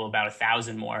FanDuel, about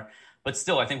 $1,000 more. But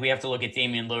still, I think we have to look at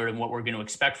Damian Lillard and what we're going to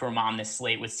expect from him on this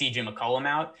slate with CJ McCollum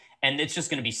out. And it's just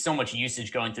going to be so much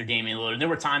usage going through Damian Lillard. There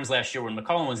were times last year when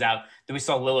McCollum was out that we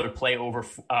saw Lillard play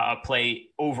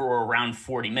over or around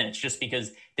 40 minutes just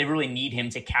because they really need him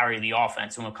to carry the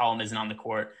offense when McCollum isn't on the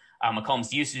court.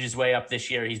 McCollum's usage is way up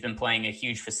this year. He's been playing a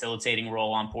huge facilitating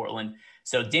role on Portland.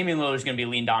 So Damian Lillard is going to be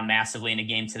leaned on massively in a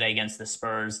game today against the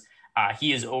Spurs.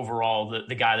 He is overall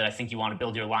the guy that I think you want to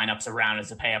build your lineups around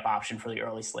as a pay-up option for the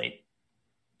early slate.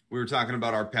 We were talking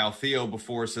about our pal Theo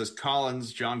before. Says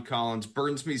John Collins,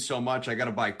 burns me so much, I got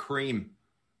to buy cream.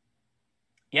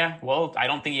 Yeah, well, I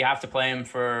don't think you have to play him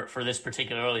for this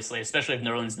particular early slate, especially if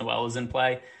Nerlens Noel is in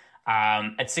play.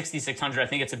 At 6,600, I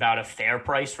think it's about a fair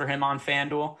price for him on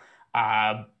FanDuel,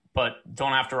 but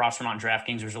don't have to roster him on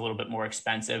DraftKings, which is a little bit more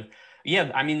expensive.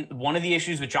 Yeah, I mean, one of the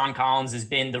issues with John Collins has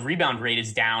been the rebound rate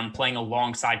is down playing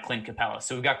alongside Clint Capella.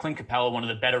 So we've got Clint Capella, one of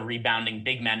the better rebounding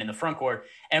big men in the front court.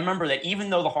 And remember that even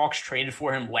though the Hawks traded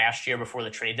for him last year before the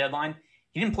trade deadline,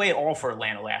 he didn't play at all for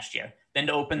Atlanta last year. Then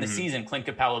to open the season, Clint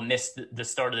Capella missed the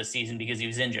start of the season because he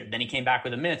was injured. Then he came back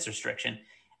with a minutes restriction.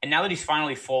 And now that he's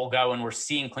finally full go and we're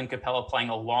seeing Clint Capella playing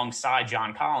alongside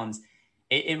John Collins,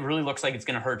 it really looks like it's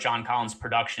going to hurt John Collins'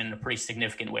 production in a pretty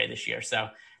significant way this year. So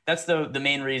that's the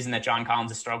main reason that John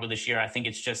Collins has struggled this year. I think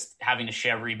it's just having to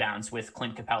share rebounds with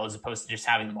Clint Capella as opposed to just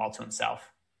having them all to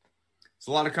himself. It's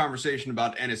a lot of conversation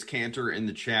about Enes Kanter in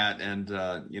the chat. And,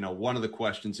 one of the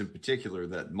questions in particular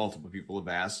that multiple people have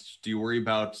asked, do you worry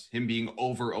about him being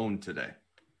over-owned today?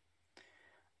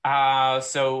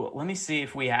 So let me see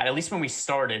if we had, at least when we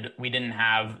started, we didn't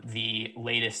have the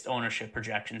latest ownership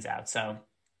projections out. So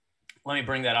let me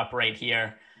bring that up right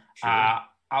here. Sure.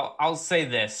 I'll say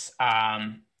this.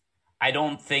 I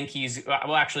don't think he's,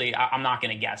 well, actually, I'm not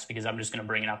going to guess because I'm just going to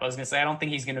bring it up. I was going to say, I don't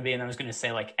think he's going to be, and I was going to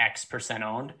say like X%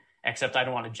 owned, except I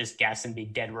don't want to just guess and be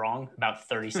dead wrong about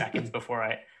 30 seconds before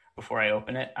I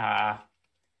open it.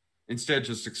 Instead,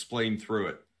 just explain through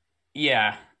it.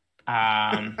 Yeah. All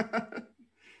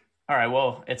right.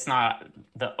 Well, it's not,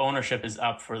 the ownership is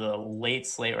up for the late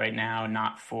slate right now,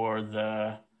 not for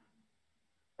the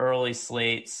early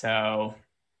slate. So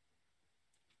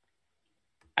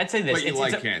I'd say this. But you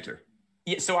like Kanter.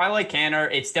 Yeah, so I like Kanter.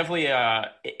 It's definitely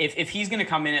if he's going to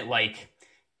come in at like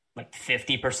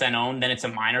 50% owned, then it's a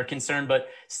minor concern. But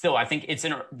still, I think it's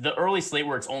in the early slate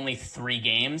where it's only 3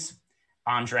 games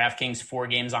on DraftKings, 4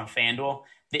 games on FanDuel.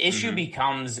 The issue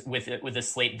becomes with a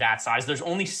slate that size, there's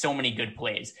only so many good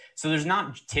plays. So there's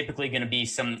not typically going to be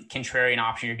some contrarian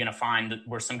option you're going to find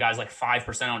where some guys like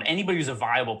 5% owned. Anybody who's a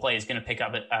viable play is going to pick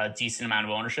up a decent amount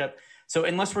of ownership. So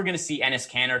unless we're going to see Enes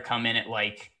Kanter come in at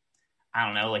like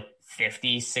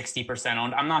 50, 60%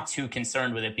 owned, I'm not too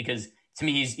concerned with it because to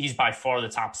me, he's by far the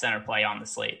top center play on the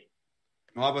slate.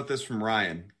 Well, how about this from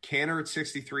Ryan? Kanter at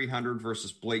 6,300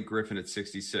 versus Blake Griffin at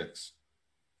 66.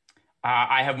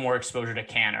 I have more exposure to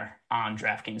Kanter on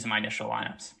DraftKings in my initial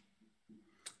lineups.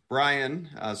 Brian,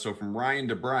 so from Ryan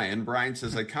to Brian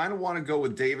says, I kind of want to go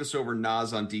with Davis over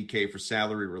Nas on DK for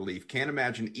salary relief. Can't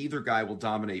imagine either guy will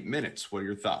dominate minutes. What are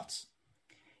your thoughts?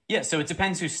 Yeah, so it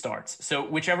depends who starts. So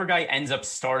whichever guy ends up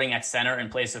starting at center in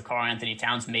place of Karl Anthony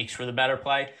Towns makes for the better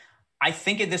play. I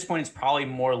think at this point, it's probably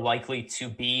more likely to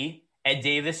be Ed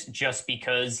Davis just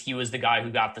because he was the guy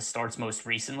who got the starts most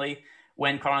recently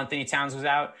when Karl Anthony Towns was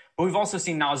out. But we've also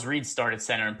seen Naz Reid start at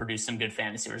center and produce some good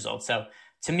fantasy results. So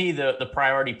to me, the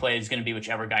priority play is going to be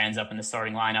whichever guy ends up in the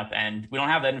starting lineup. And we don't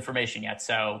have that information yet.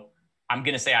 So I'm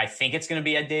going to say I think it's going to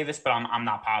be Ed Davis, but I'm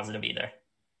not positive either.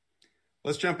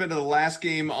 Let's jump into the last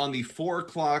game on the 4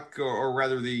 o'clock, or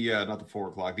rather not the 4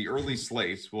 o'clock, the early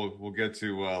slate. We'll get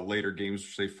to later games,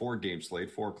 say 4-game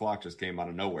slate. 4 o'clock just came out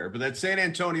of nowhere. But that's San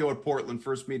Antonio at Portland,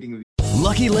 first meeting.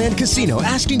 Lucky Land Casino,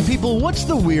 asking people, what's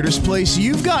the weirdest place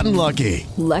you've gotten lucky?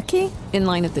 Lucky? In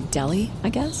line at the deli, I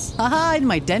guess? Aha, in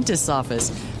my dentist's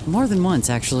office. More than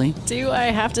once, actually. Do I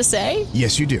have to say?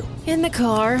 Yes, you do. In the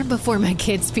car before my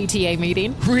kids' PTA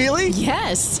meeting. Really?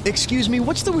 Yes. Excuse me,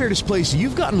 what's the weirdest place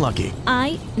you've gotten lucky?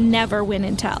 I never win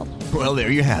and tell. Well, there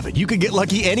you have it. You can get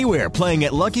lucky anywhere, playing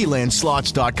at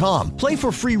LuckyLandSlots.com. Play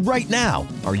for free right now.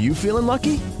 Are you feeling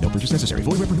lucky? No purchase necessary.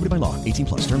 Void where prohibited by law.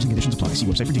 18+. Terms and conditions apply. See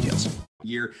website for details.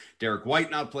 Year, Derek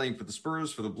White not playing for the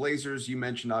Spurs, for the Blazers. You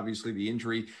mentioned, obviously, the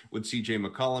injury with C.J.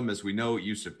 McCollum. As we know,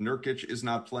 Yusuf Nurkic is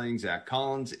not playing. Zach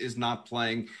Collins is not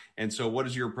playing. And so what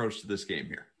is your approach to this game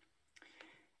here?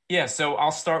 Yeah, so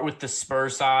I'll start with the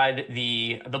Spurs side.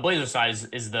 The Blazers side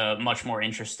is the much more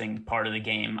interesting part of the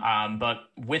game. But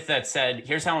with that said,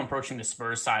 here's how I'm approaching the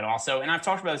Spurs side also. And I've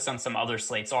talked about this on some other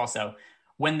slates also.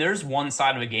 When there's one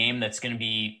side of a game that's going to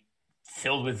be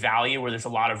filled with value, where there's a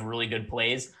lot of really good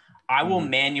plays, I will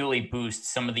manually boost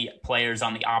some of the players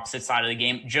on the opposite side of the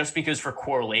game just because for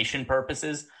correlation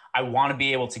purposes, I want to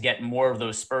be able to get more of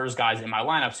those Spurs guys in my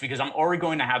lineups because I'm already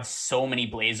going to have so many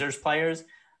Blazers players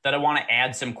that I want to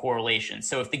add some correlation.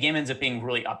 So if the game ends up being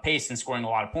really up-paced and scoring a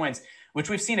lot of points, which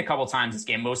we've seen a couple times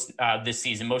this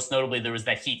season, most notably there was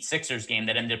that Heat-Sixers game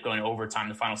that ended up going to overtime.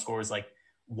 The final score was like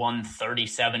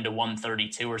 137 to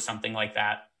 132 or something like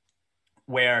that,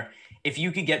 where if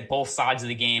you could get both sides of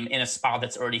the game in a spot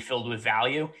that's already filled with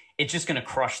value, it's just going to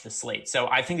crush the slate. So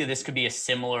I think that this could be a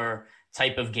similar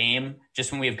type of game,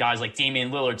 just when we have guys like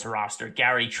Damian Lillard to roster,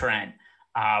 Gary Trent,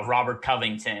 Robert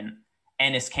Covington,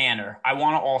 Enes Kanter. I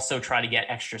want to also try to get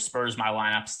extra Spurs in my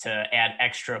lineups to add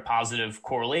extra positive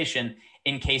correlation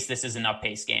in case this is an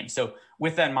up-paced game. So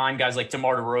with that in mind, guys like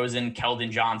DeMar DeRozan, Keldon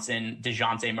Johnson,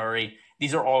 DeJounte Murray,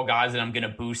 these are all guys that I'm going to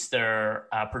boost their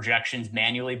projections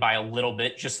manually by a little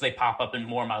bit, just so they pop up in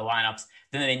more of my lineups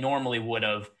than they normally would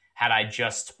have had I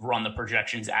just run the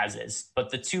projections as is. But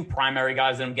the two primary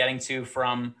guys that I'm getting to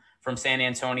from San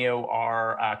Antonio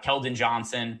are Keldon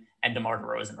Johnson and DeMar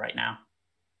DeRozan right now.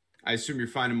 I assume you're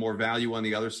finding more value on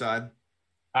the other side?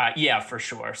 Yeah, for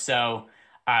sure. So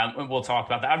we'll talk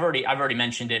about that. I've already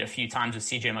mentioned it a few times with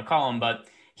CJ McCollum, but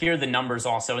here are the numbers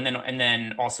also. And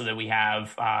then also that we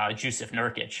have Jusuf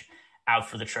Nurkic out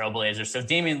for the Trailblazers. So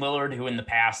Damian Lillard, who in the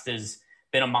past has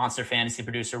been a monster fantasy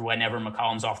producer whenever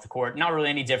McCollum's off the court, not really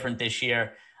any different this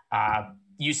year.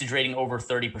 Usage rating over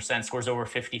 30%, scores over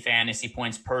 50 fantasy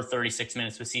points per 36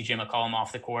 minutes with CJ McCollum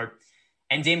off the court.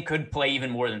 And Dame could play even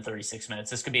more than 36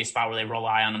 minutes. This could be a spot where they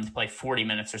rely on him to play 40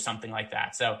 minutes or something like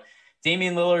that. So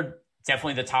Damian Lillard,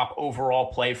 definitely the top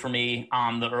overall play for me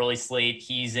on the early slate.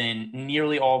 He's in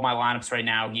nearly all of my lineups right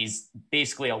now. He's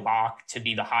basically a lock to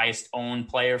be the highest owned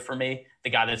player for me, the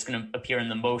guy that's going to appear in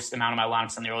the most amount of my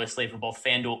lineups on the early slate for both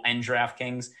FanDuel and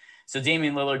DraftKings. So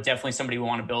Damian Lillard, definitely somebody we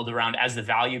want to build around as the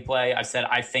value play. I said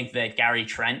I think that Gary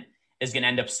Trent is going to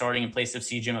end up starting in place of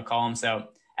CJ McCollum. So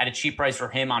at a cheap price for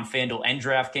him on FanDuel and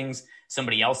DraftKings,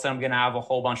 somebody else that I'm going to have a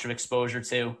whole bunch of exposure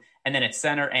to. And then at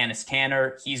center, Enes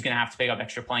Kanter, he's going to have to pick up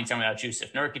extra playing time without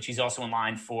Jusuf Nurkic. He's also in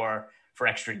line for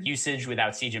extra usage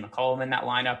without CJ McCollum in that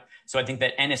lineup. So I think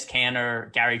that Enes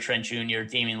Kanter, Gary Trent Jr.,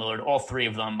 Damian Lillard, all three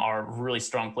of them are really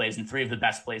strong plays and three of the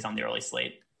best plays on the early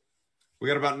slate. We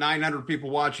got about 900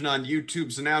 people watching on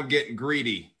YouTube, so now I'm getting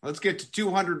greedy. Let's get to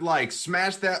 200 likes.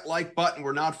 Smash that like button.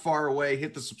 We're not far away.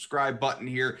 Hit the subscribe button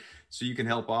here so you can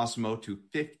help Osmo to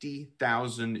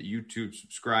 50,000 YouTube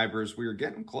subscribers. We are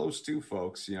getting close to,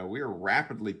 folks. You know, we are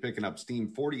rapidly picking up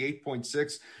steam.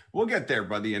 48.6. We'll get there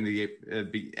by the end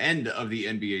of the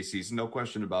NBA season. No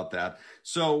question about that.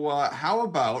 So how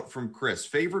about from Chris,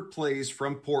 favorite plays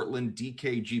from Portland,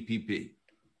 DK, GPP?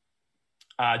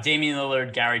 Damian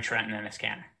Lillard, Gary Trent, and Enes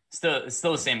Kanter.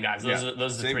 Still the same guys. Those are the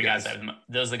three guys.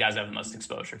 Those are the guys I have the most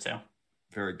exposure to.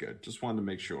 Very good. Just wanted to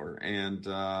make sure. And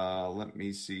let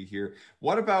me see here.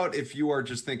 What about if you are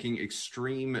just thinking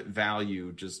extreme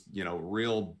value, just, you know,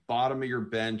 real bottom of your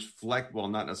bench, flex, well,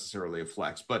 not necessarily a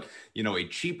flex, but, you know, a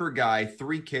cheaper guy,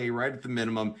 3K right at the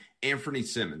minimum, Anthony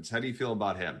Simmons. How do you feel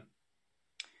about him?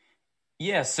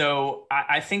 Yeah, so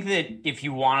I think that if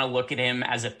you want to look at him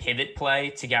as a pivot play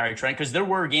to Gary Trent, because there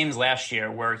were games last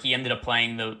year where he ended up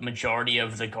playing the majority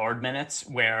of the guard minutes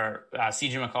where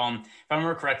CJ McCollum, if I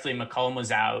remember correctly, McCollum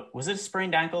was out. Was it a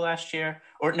sprained ankle last year?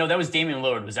 Or no, that was Damian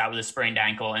Lillard was out with a sprained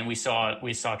ankle, and we saw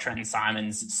Trenton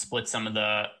Simons split some of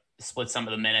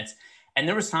the minutes. And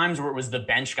there was times where it was the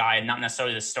bench guy and not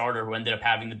necessarily the starter who ended up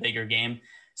having the bigger game.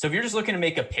 So if you're just looking to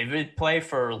make a pivot play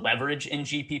for leverage in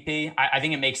GPP, I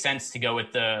think it makes sense to go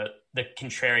with the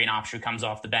contrarian option who comes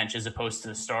off the bench as opposed to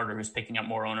the starter who's picking up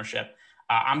more ownership.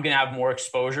 I'm going to have more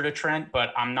exposure to Trent,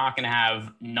 but I'm not going to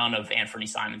have none of Anthony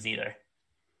Simons either.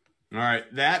 All right,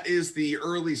 that is the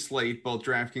early slate, both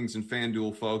DraftKings and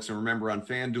FanDuel, folks. And remember, on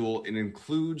FanDuel, it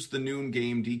includes the noon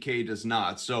game. DK does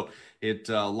not. So it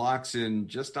locks in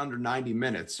just under 90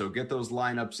 minutes. So get those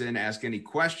lineups in. Ask any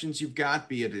questions you've got,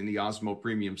 be it in the Osmo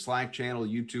Premium Slack channel,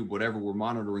 YouTube, whatever. We're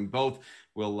monitoring both.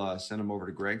 We'll send them over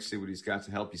to Greg, see what he's got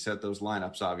to help you set those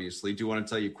lineups, obviously. Do want to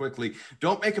tell you quickly,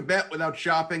 don't make a bet without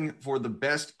shopping for the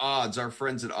best odds. Our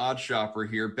friends at Odd Shopper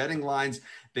here. Betting lines,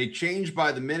 they change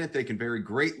by the minute. They can vary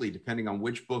greatly depending on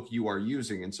which book you are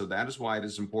using. And so that is why it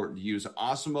is important to use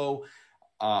Osmo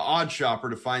Odd Shopper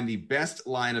to find the best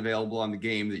line available on the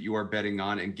game that you are betting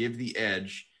on and give the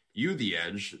edge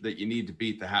that you need to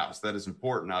beat the house. That is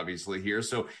important, obviously, here.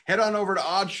 So head on over to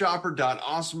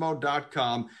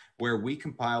oddshopper.osmo.com, where we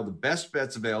compile the best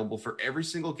bets available for every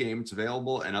single game. It's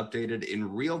available and updated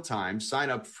in real time. Sign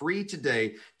up free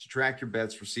today to track your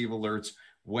bets, receive alerts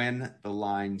when the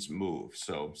lines move.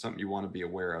 So something you want to be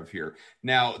aware of here.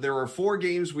 Now, there are 4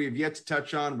 games we have yet to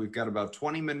touch on. We've got about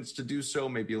 20 minutes to do so,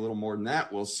 maybe a little more than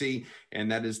that. We'll see.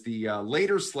 And that is the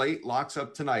later slate. Locks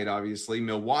up tonight, obviously.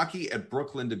 Milwaukee at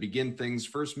Brooklyn to begin things.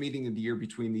 First meeting of the year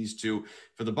between these two.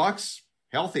 For the Bucks,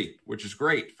 healthy, which is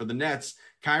great. For the Nets,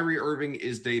 Kyrie Irving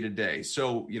is day-to-day.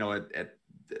 So, you know,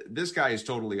 this guy is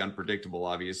totally unpredictable,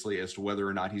 obviously, as to whether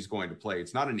or not he's going to play.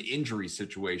 It's not an injury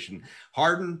situation.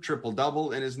 Harden,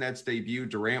 triple-double in his Nets debut.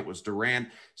 Durant was Durant.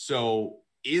 So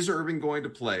is Irving going to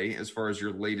play as far as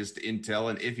your latest intel?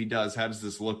 And if he does, how does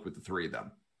this look with the three of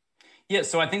them? Yeah,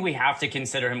 so I think we have to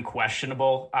consider him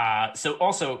questionable. So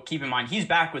also keep in mind, he's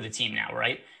back with the team now,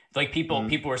 right? Like people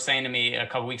were saying to me a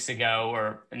couple weeks ago,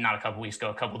 or not a couple weeks ago,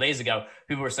 a couple days ago,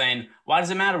 people were saying, why does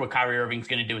it matter what Kyrie Irving's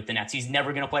going to do with the Nets? He's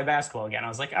never going to play basketball again. I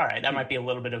was like, all right, that might be a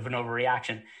little bit of an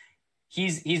overreaction.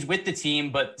 he's with the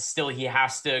team, but still he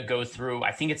has to go through,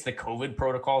 I think it's the COVID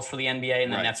protocols for the NBA,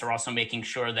 and the Nets are also making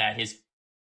sure that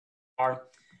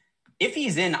if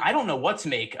he's in, I don't know what to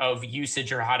make of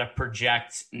usage or how to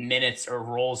project minutes or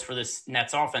roles for this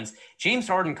Nets offense. James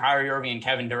Harden, Kyrie Irving, and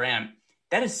Kevin Durant,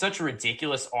 that is such a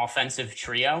ridiculous offensive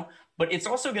trio, but it's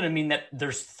also going to mean that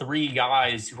there's three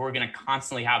guys who are going to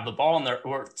constantly have the ball in their,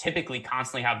 or typically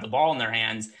constantly have the ball in their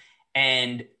hands.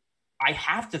 And I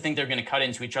have to think they're going to cut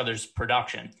into each other's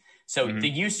production. So the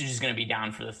usage is going to be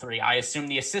down for the three. I assume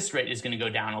the assist rate is going to go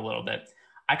down a little bit.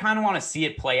 I kind of want to see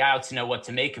it play out to know what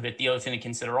to make of it. The other thing to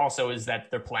consider also is that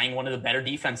they're playing one of the better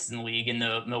defenses in the league in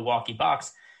the Milwaukee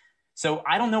Bucks. So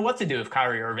I don't know what to do if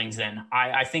Kyrie Irving's in.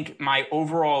 I think my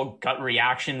overall gut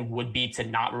reaction would be to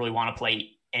not really want to play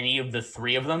any of the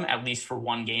three of them, at least for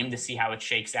one game, to see how it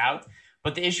shakes out.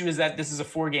 But the issue is that this is a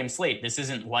 4-game slate. This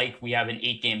isn't like we have an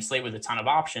 8-game slate with a ton of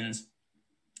options.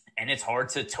 And it's hard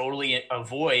to totally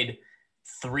avoid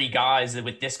three guys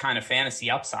with this kind of fantasy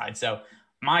upside. So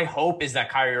my hope is that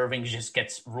Kyrie Irving just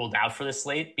gets ruled out for the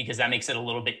slate, because that makes it a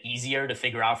little bit easier to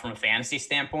figure out from a fantasy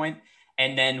standpoint.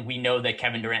 And then we know that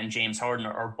Kevin Durant and James Harden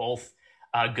are both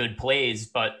good plays.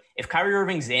 But if Kyrie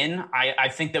Irving's in, I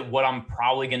think that what I'm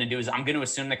probably going to do is I'm going to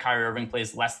assume that Kyrie Irving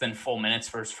plays less than full minutes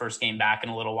for his first game back in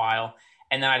a little while.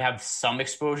 And then I'd have some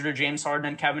exposure to James Harden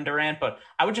and Kevin Durant, but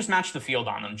I would just match the field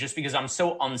on them, just because I'm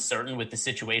so uncertain with the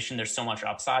situation. There's so much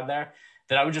upside there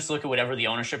that I would just look at whatever the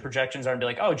ownership projections are and be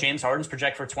like, oh, James Harden's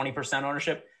project for 20%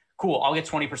 ownership. Cool. I'll get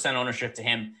 20% ownership to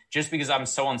him, just because I'm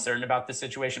so uncertain about this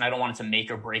situation. I don't want it to make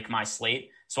or break my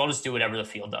slate. So I'll just do whatever the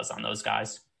field does on those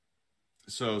guys.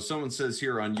 So someone says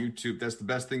here on YouTube, that's the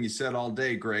best thing you said all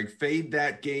day, Greg. Fade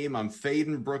that game. I'm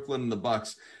fading Brooklyn and the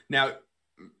Bucks. Now,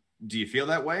 do you feel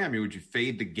that way? I mean, would you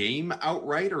fade the game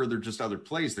outright, or are there just other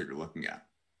plays that you're looking at?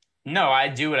 No, I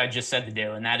do what I just said to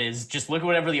do, and that is just look at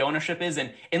whatever the ownership is,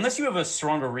 and unless you have a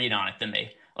stronger read on it than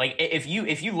me. Like, if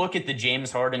you look at the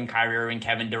James Harden, Kyrie Irving,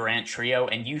 Kevin Durant trio,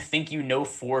 and you think you know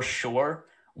for sure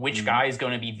which guy is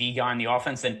going to be the guy in the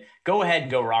offense, then go ahead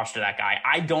and go roster that guy.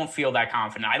 I don't feel that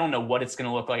confident. I don't know what it's going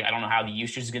to look like. I don't know how the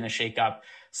usage is going to shake up.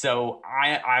 So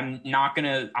I'm not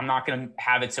gonna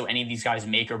have it so any of these guys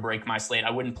make or break my slate. I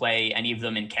wouldn't play any of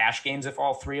them in cash games if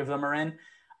all three of them are in.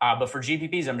 But for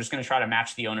GPPs, I'm just going to try to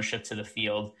match the ownership to the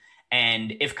field.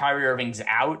 And if Kyrie Irving's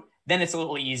out, then it's a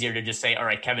little easier to just say, all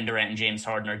right, Kevin Durant and James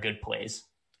Harden are good plays.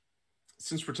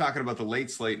 Since we're talking about the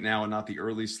late slate now and not the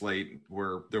early slate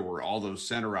where there were all those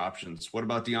center options, what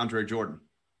about DeAndre Jordan?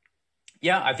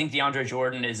 Yeah, I think DeAndre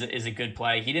Jordan is a good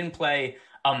play. He didn't play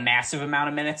a massive amount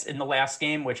of minutes in the last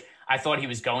game, which I thought he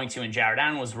was going to, and Jared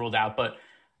Allen was ruled out. But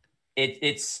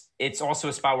it's also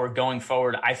a spot where going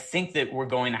forward, I think that we're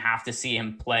going to have to see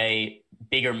him play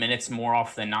bigger minutes more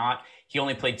often than not. He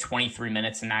only played 23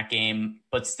 minutes in that game,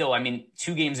 but still, I mean,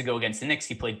 2 games ago against the Knicks,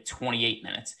 he played 28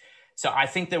 minutes. So I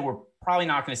think that we're probably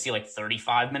not going to see like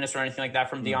 35 minutes or anything like that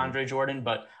from DeAndre Jordan,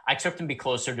 but I expect him to be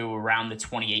closer to around the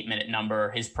 28-minute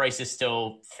number. His price is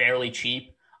still fairly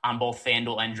cheap on both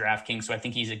FanDuel and DraftKings, so I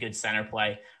think he's a good center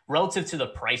play. Relative to the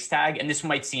price tag, and this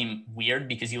might seem weird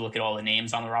because you look at all the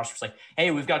names on the roster, it's like,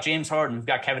 hey, we've got James Harden, we've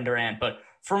got Kevin Durant, but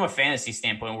from a fantasy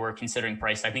standpoint, we're considering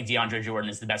price. I think DeAndre Jordan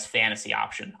is the best fantasy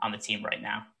option on the team right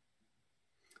now.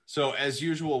 So as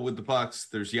usual with the Bucks,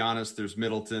 there's Giannis, there's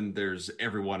Middleton, there's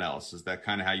everyone else. Is that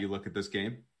kind of how you look at this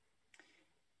game?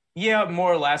 Yeah,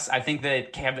 more or less. I think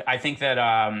that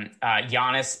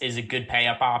Giannis is a good pay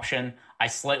up option. I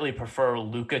slightly prefer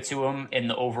Luka to him in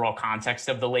the overall context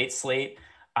of the late slate.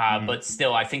 But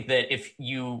still, I think that if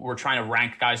you were trying to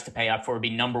rank guys to pay up for, it would be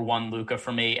number 1 Luka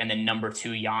for me, and then number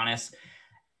 2 Giannis.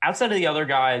 Outside of the other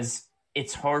guys,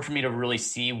 it's hard for me to really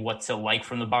see what to like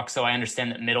from the Bucks. So I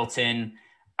understand that Middleton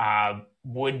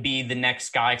would be the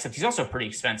next guy, except he's also pretty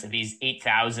expensive. He's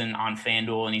 $8,000 on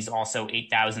FanDuel, and he's also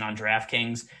 $8,000 on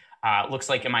DraftKings. Looks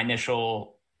like in my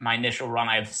initial run,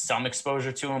 I have some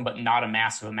exposure to him, but not a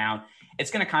massive amount.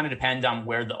 It's going to kind of depend on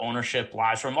where the ownership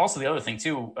lies from. Also, the other thing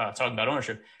too, talking about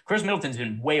ownership, Chris Middleton's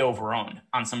been way overowned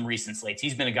on some recent slates.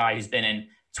 He's been a guy who's been in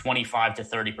 25 to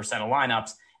 30% of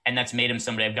lineups, and that's made him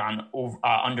somebody I've gone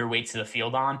underweight to the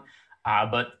field on.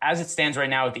 But as it stands right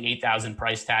now with the $8,000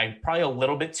 price tag, probably a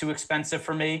little bit too expensive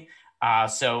for me.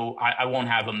 So I won't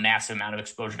have a massive amount of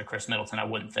exposure to Chris Middleton, I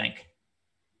wouldn't think.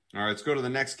 All right, let's go to the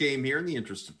next game here in the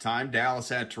interest of time. Dallas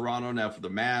at Toronto. Now for the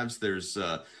Mavs, there's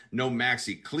no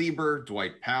Maxi Kleber,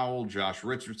 Dwight Powell, Josh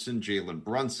Richardson, Jalen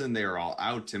Brunson. They are all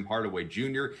out. Tim Hardaway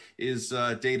Jr. is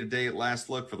day-to-day at last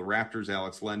look. For the Raptors,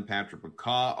 Alex Len, Patrick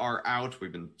McCaw are out.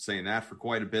 We've been saying that for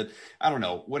quite a bit. I don't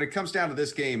know. When it comes down to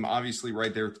this game, obviously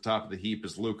right there at the top of the heap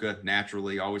is Luka,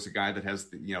 naturally, always a guy that has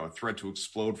a threat to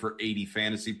explode for 80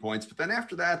 fantasy points. But then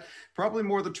after that, probably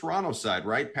more the Toronto side,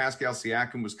 right? Pascal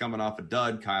Siakam was coming off a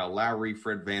dud. Kyle Lowry,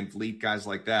 Fred VanVleet, guys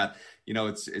like that.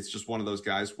 It's just one of those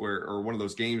guys one of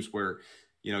those games where,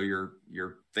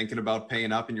 you're thinking about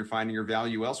paying up and you're finding your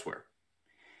value elsewhere.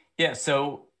 Yeah.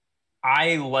 So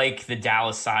I like the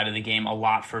Dallas side of the game a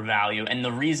lot for value. And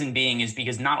the reason being is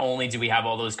because not only do we have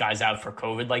all those guys out for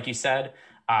COVID, like you said,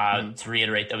 to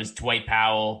reiterate, that was Dwight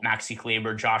Powell, Maxi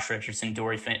Kleber, Josh Richardson,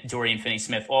 Dorian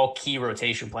Finney-Smith, all key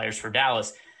rotation players for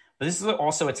Dallas. But this is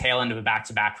also a tail end of a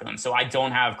back-to-back for them. So I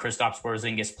don't have Kristaps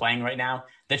Porzingis playing right now.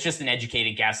 That's just an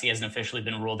educated guess. He hasn't officially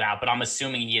been ruled out, but I'm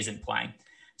assuming he isn't playing.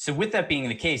 So with that being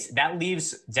the case, that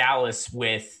leaves Dallas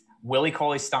with Willie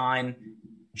Cauley-Stein,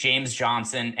 James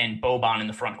Johnson, and Boban in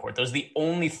the front court. Those are the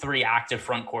only three active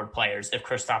front court players if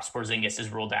Kristaps Porzingis is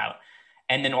ruled out.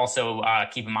 And then also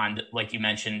keep in mind, like you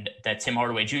mentioned, that Tim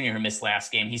Hardaway Jr., who missed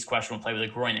last game, he's questionable to play with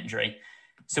a groin injury.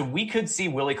 So we could see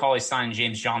Willie Cauley-Stein and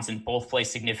James Johnson both play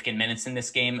significant minutes in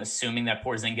this game, assuming that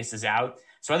Porzingis is out.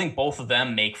 So I think both of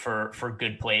them make for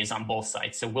good plays on both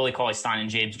sides. So Willie Cauley-Stein and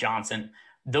James Johnson,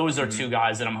 those are two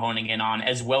guys that I'm honing in on,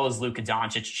 as well as Luka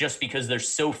Doncic, just because there's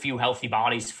so few healthy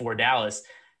bodies for Dallas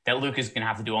that Luka's going to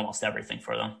have to do almost everything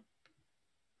for them.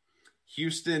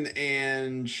 Houston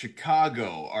and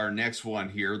Chicago, our next one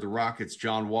here. The Rockets,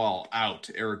 John Wall out.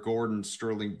 Eric Gordon,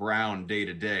 Sterling Brown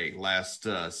day-to-day, last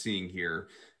seeing here.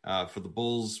 For the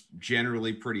Bulls,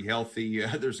 generally pretty healthy.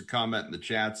 There's a comment in the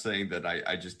chat saying that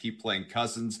I just keep playing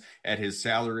Cousins at his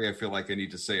salary. I feel like I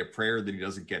need to say a prayer that he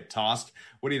doesn't get tossed.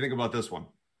 What do you think about this one?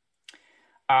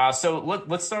 So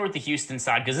let's start with the Houston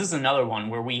side, because this is another one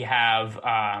where we have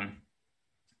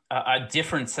a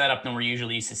different setup than we're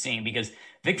usually used to seeing, because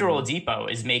Victor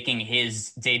Oladipo is making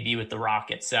his debut with the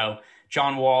Rockets. So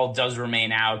John Wall does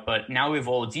remain out, but now we have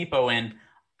Oladipo in.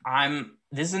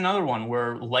 This is another one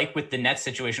where, like with the Nets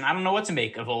situation, I don't know what to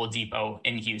make of Oladipo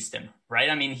in Houston, right?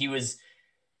 I mean, he was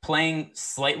playing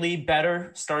slightly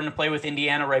better, starting to play with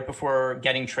Indiana right before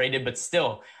getting traded, but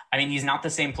still, I mean, he's not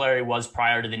the same player he was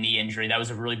prior to the knee injury. That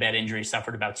was a really bad injury he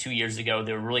suffered about 2 years ago.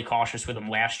 They were really cautious with him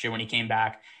last year when he came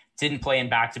back. Didn't play in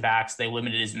back-to-backs. They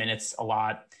limited his minutes a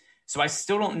lot. So I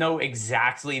still don't know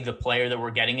exactly the player that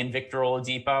we're getting in Victor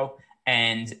Oladipo.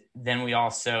 And then we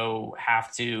also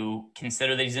have to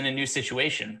consider that he's in a new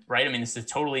situation, right? I mean, this is a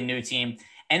totally new team.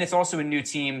 And it's also a new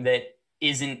team that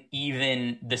isn't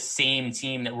even the same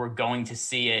team that we're going to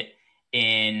see it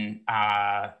in,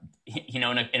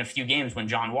 in a few games when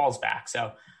John Wall's back.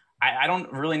 So I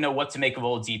don't really know what to make of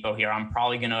Oladipo here. I'm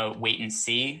probably going to wait and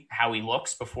see how he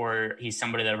looks before he's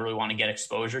somebody that I really want to get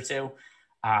exposure to.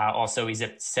 Also, he's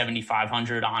at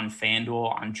 7,500 on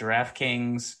FanDuel, on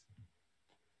DraftKings.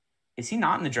 Is he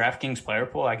not in the DraftKings player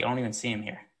pool? I don't even see him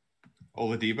here.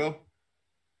 Oladipo?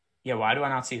 Yeah, why do I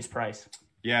not see his price?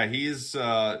 Yeah, he's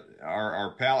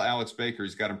our pal Alex Baker.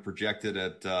 He's got him projected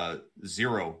at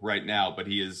 0 right now, but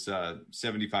he is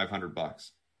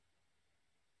 $7,500.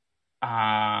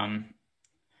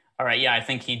 All right, yeah, I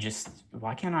think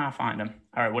why can't I find him?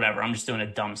 All right, whatever. I'm just doing a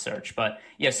dumb search. But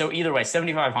yeah, so either way,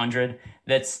 7,500.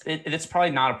 That's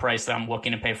probably not a price that I'm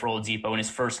looking to pay for Oladipo in his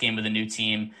first game with a new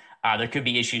team. There could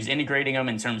be issues integrating him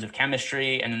in terms of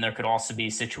chemistry, and then there could also be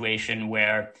a situation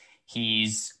where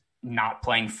he's not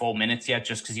playing full minutes yet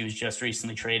just because he was just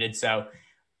recently traded. So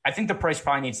I think the price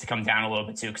probably needs to come down a little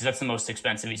bit too, because that's the most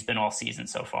expensive he's been all season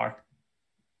so far.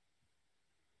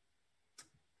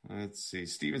 Let's see.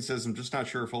 Steven says, I'm just not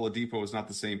sure if Oladipo was not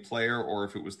the same player or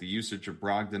if it was the usage of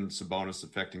Brogdon and Sabonis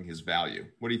affecting his value.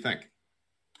 What do you think?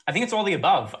 I think it's all the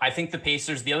above. I think the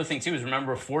Pacers, the other thing too is,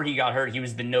 remember, before he got hurt, he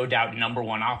was the no doubt number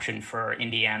one option for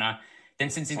Indiana.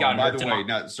 Then since he's gotten hurt, by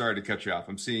the way, sorry to cut you off.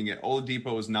 I'm seeing it.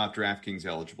 Oladipo is not DraftKings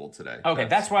eligible today. Okay,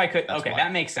 that's why I could. Okay,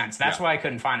 that makes sense. That's why I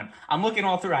couldn't find him. I'm looking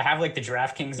all through. I have like the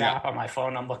DraftKings app on my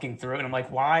phone. I'm looking through and I'm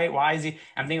like, why is he?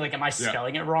 I'm thinking like, am I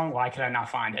spelling it wrong? Why could I not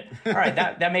find it? All right,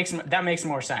 that makes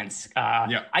more sense.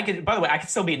 I could. By the way, I could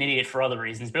still be an idiot for other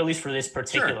reasons, but at least for this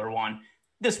particular one,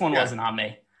 this one wasn't on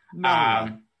me.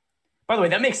 No. By the way,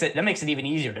 that makes it even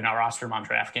easier to not roster him on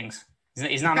DraftKings.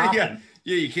 He's not an option.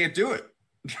 Yeah, you can't do it.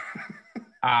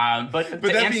 But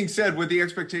that being said, with the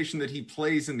expectation that he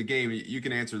plays in the game, you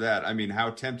can answer that. I mean, how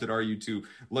tempted are you to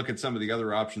look at some of the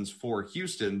other options for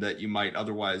Houston that you might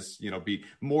otherwise, be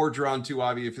more drawn to?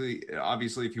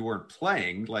 Obviously, if you weren't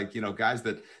playing, like, guys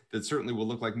that certainly will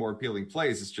look like more appealing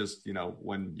plays. It's just,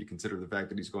 when you consider the fact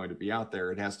that he's going to be out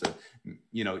there, it has to,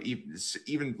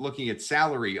 even looking at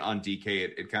salary on DK,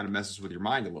 it kind of messes with your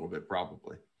mind a little bit,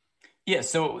 probably. Yeah,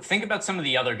 so think about some of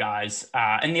the other guys.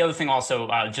 And the other thing also,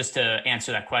 just to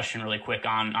answer that question really quick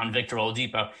on Victor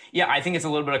Oladipo, yeah, I think it's a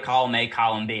little bit of column A,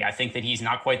 column B. I think that he's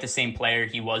not quite the same player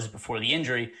he was before the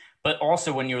injury. But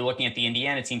also when you're looking at the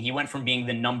Indiana team, he went from being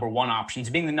the number 1 option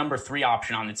to being the number 3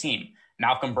 option on the team.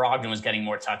 Malcolm Brogdon was getting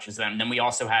more touches than him. Then we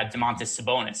also had Domantas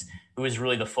Sabonis, who was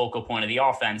really the focal point of the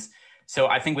offense. So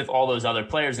I think with all those other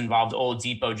players involved,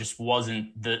 Oladipo just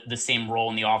wasn't the same role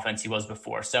in the offense he was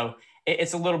before. So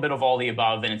it's a little bit of all the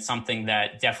above, and it's something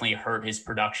that definitely hurt his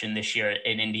production this year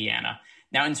in Indiana.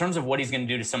 Now, in terms of what he's going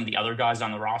to do to some of the other guys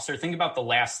on the roster, think about the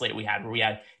last slate we had where we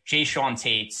had Jayshawn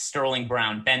Tate, Sterling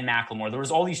Brown, Ben McLemore. There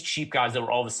was all these cheap guys that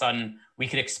were all of a sudden we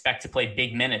could expect to play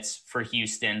big minutes for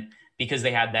Houston because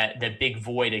they had that big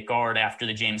void at guard after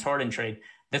the James Harden trade.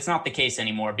 That's not the case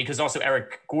anymore because also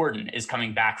Eric Gordon is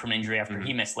coming back from injury after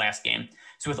he missed last game.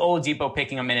 So with Oladipo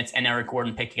picking up minutes and Eric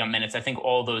Gordon picking up minutes, I think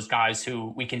all those guys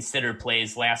who we considered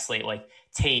plays last slate, like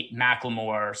Tate,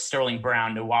 McLemore, Sterling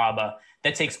Brown, Nwaba,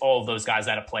 that takes all of those guys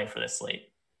out of play for this slate.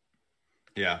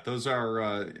 Yeah, those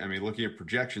are, looking at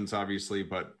projections, obviously,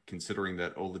 but considering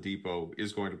that Oladipo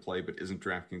is going to play but isn't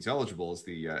DraftKings eligible as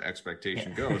the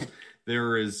expectation goes,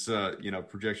 there is,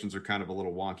 projections are kind of a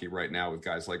little wonky right now with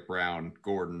guys like Brown,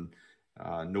 Gordon,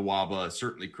 Nwaba,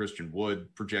 certainly Christian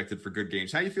Wood projected for good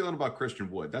games. How are you feeling about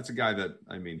Christian Wood? That's a guy that,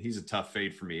 he's a tough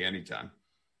fade for me anytime.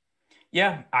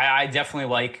 Yeah, I definitely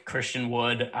like Christian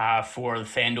Wood for the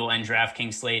FanDuel and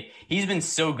DraftKings slate. He's been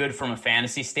so good from a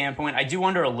fantasy standpoint. I do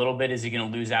wonder a little bit, is he going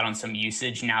to lose out on some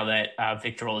usage now that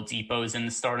Victor Oladipo is in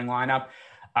the starting lineup?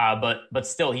 But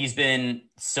still, he's been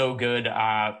so good.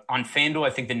 On FanDuel, I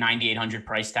think the 9,800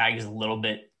 price tag is a little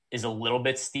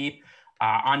bit steep.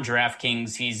 On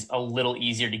DraftKings, he's a little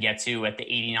easier to get to at the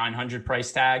 8,900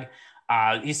 price tag.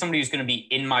 He's somebody who's going to be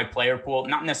in my player pool,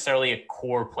 not necessarily a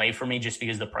core play for me just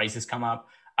because the prices come up,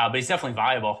 but he's definitely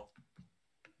viable.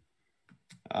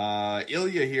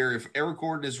 Ilya here, if Eric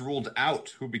Gordon is ruled out,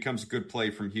 who becomes a good play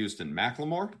from Houston?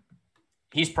 McLemore?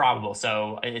 He's probable,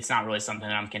 so it's not really something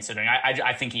that I'm considering.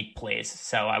 I think he plays,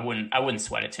 so I wouldn't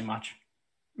sweat it too much.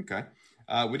 Okay.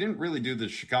 We didn't really do the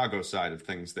Chicago side of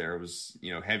things there. It was,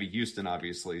 heavy Houston,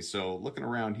 obviously. So looking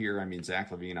around here,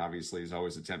 Zach LaVine obviously is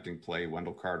always a tempting play.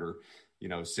 Wendell Carter,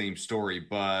 same story.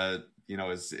 But,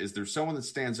 is there someone that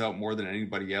stands out more than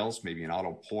anybody else? Maybe an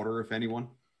Otto Porter, if anyone?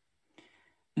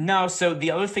 No. So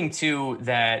the other thing, too,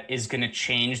 that is going to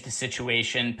change the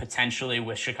situation potentially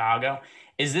with Chicago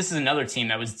is this is another team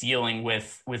that was dealing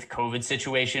with COVID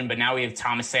situation, but now we have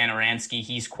Thomas Satoransky.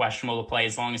 He's questionable to play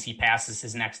as long as he passes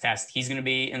his next test. He's going to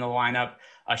be in the lineup.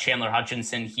 Chandler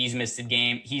Hutchinson, he's missed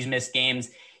games.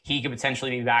 He could potentially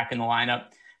be back in the lineup.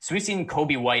 So we've seen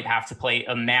Kobe White have to play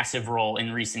a massive role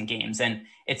in recent games. And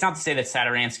it's not to say that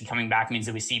Satoransky coming back means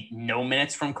that we see no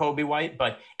minutes from Kobe White,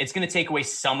 but it's going to take away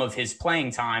some of his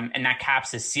playing time, and that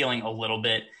caps his ceiling a little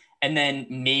bit. And then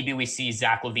maybe we see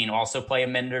Zach LaVine also play a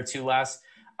minute or two less.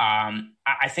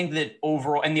 I think that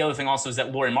overall, and the other thing also is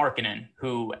that Lauri Markkanen,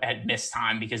 who had missed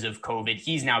time because of COVID,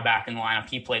 he's now back in the lineup.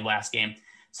 He played last game.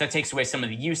 So that takes away some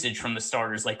of the usage from the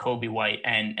starters like Kobe White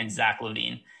and Zach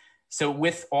LaVine. So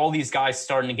with all these guys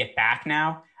starting to get back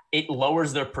now, it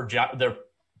lowers their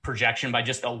projection by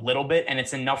just a little bit. And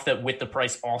it's enough that with the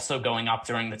price also going up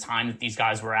during the time that these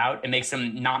guys were out, it makes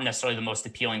them not necessarily the most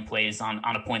appealing plays on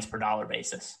a points per dollar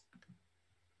basis.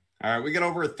 All right, we got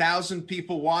over 1,000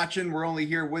 people watching. We're only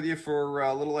here with you for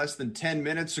a little less than 10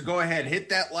 minutes. So go ahead, hit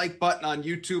that like button on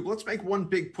YouTube. Let's make one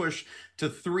big push to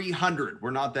 300.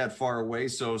 We're not that far away.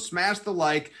 So smash the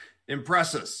like,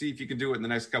 impress us. See if you can do it in the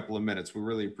next couple of minutes. We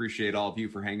really appreciate all of you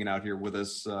for hanging out here with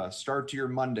us. Start to your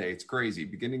Monday. It's crazy.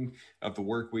 Beginning of the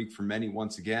work week for many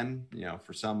once again.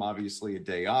 For some, obviously, a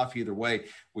day off. Either way,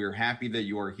 we are happy that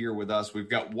you are here with us. We've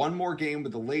got one more game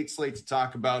with the late slate to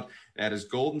talk about. That is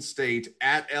Golden State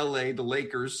at LA. The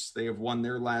Lakers, they have won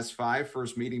their last 5.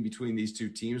 First meeting between these two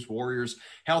teams. Warriors,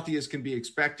 healthy as can be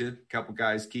expected. A couple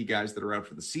guys, key guys that are out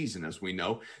for the season, as we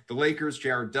know. The Lakers,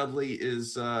 Jared Dudley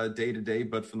is day-to-day,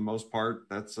 but for the most part,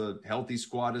 that's a healthy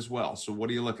squad as well. So what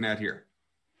are you looking at here?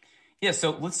 Yeah,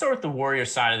 so let's start with the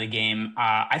Warriors side of the game.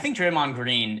 I think Draymond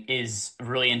Green is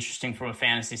really interesting from a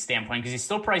fantasy standpoint because he's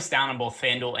still priced down on both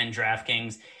FanDuel and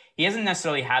DraftKings. He hasn't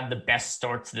necessarily had the best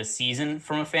start to the season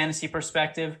from a fantasy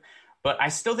perspective, But I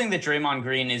still think that Draymond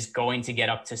Green is going to get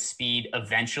up to speed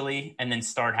eventually and then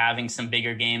start having some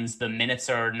bigger games. The minutes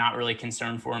are not really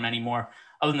concerned for him anymore,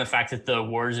 other than the fact that the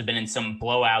Warriors have been in some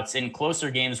blowouts. In closer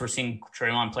games, we're seeing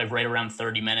Draymond play right around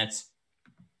 30 minutes.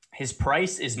 His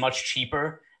price is much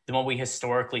cheaper than what we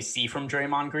historically see from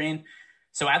Draymond Green.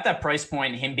 So at that price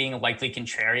point, him being a likely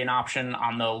contrarian option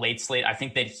on the late slate, I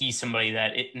think that he's somebody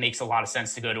that it makes a lot of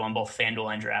sense to go to on both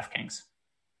FanDuel and DraftKings.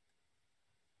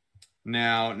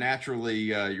 Now, naturally,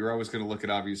 you're always going to look at,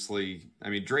 obviously, I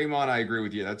mean, Draymond, I agree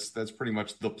with you. That's pretty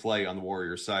much the play on the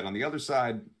Warriors side. On the other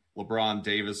side, LeBron,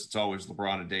 Davis, it's always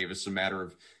LeBron and Davis. It's a matter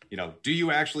of, do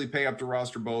you actually pay up to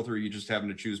roster both, or are you just having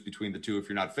to choose between the two if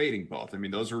you're not fading both? I mean,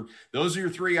 those are your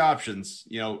three options.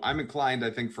 I'm inclined,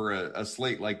 I think, for a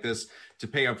slate like this to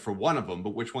pay up for one of them,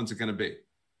 but which one's it going to be?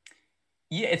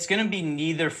 Yeah, it's going to be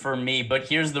neither for me, but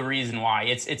here's the reason why.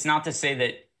 It's not to say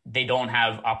that they don't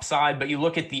have upside, but you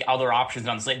look at the other options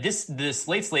on the slate. This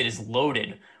late slate is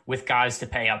loaded with guys to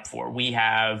pay up for. We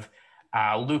have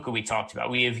Luka, we talked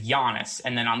about. We have Giannis,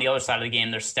 and then on the other side of the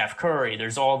game, there's Steph Curry.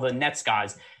 There's all the Nets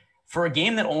guys. For a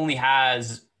slate that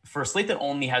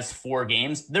only has 4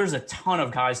 games, there's a ton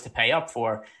of guys to pay up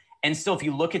for. And still, if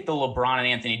you look at the LeBron and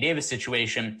Anthony Davis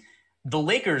situation, the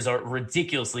Lakers are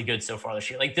ridiculously good so far this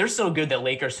year. Like, they're so good that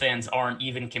Lakers fans aren't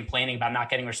even complaining about not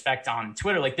getting respect on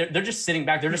Twitter. Like, they're just sitting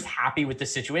back. They're just happy with the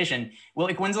situation. Well,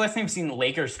 like, when's the last time you've seen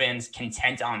Lakers fans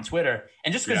content on Twitter?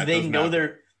 And just because they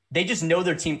just know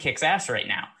their team kicks ass right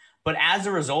now. But as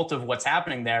a result of what's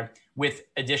happening there with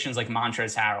additions like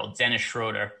Montrezl Harrell, Dennis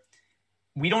Schroeder,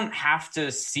 we don't have to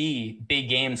see big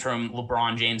games from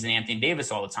LeBron James and Anthony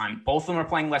Davis all the time. Both of them are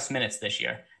playing less minutes this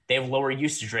year. They have lower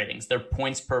usage ratings. Their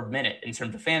points per minute in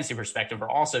terms of fantasy perspective are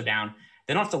also down.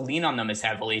 They don't have to lean on them as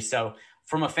heavily. So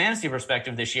from a fantasy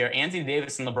perspective this year, Anthony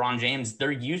Davis and LeBron James,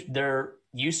 their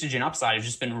usage and upside has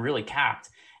just been really capped.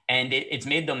 And it's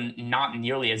made them not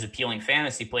nearly as appealing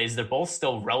fantasy plays. They're both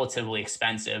still relatively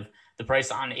expensive. The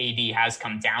price on AD has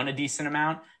come down a decent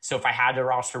amount. So if I had to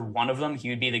roster one of them, he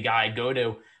would be the guy I'd go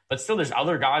to. But still, there's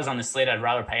other guys on the slate I'd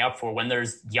rather pay up for. When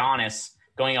there's Giannis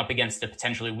going up against a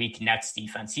potentially weak Nets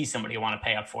defense, he's somebody you want to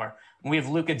pay up for. We have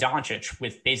Luka Doncic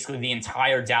with basically the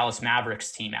entire Dallas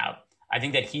Mavericks team out. I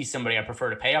think that he's somebody I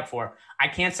prefer to pay up for. I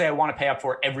can't say I want to pay up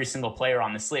for every single player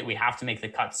on the slate. We have to make the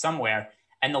cut somewhere.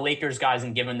 And the Lakers guys,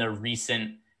 and given their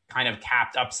recent kind of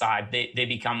capped upside, they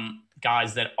become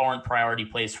guys that aren't priority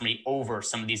plays for me over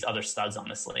some of these other studs on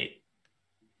the slate.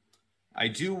 I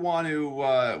do want to,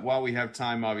 while we have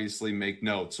time, obviously make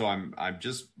note. So I'm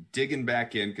just digging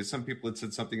back in because some people had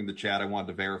said something in the chat. I wanted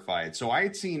to verify it. So I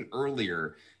had seen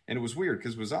earlier, and it was weird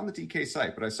because it was on the DK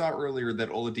site, but I saw earlier that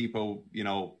Oladipo,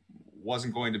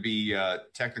 wasn't going to be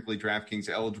technically DraftKings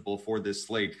eligible for this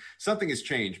slate. Something has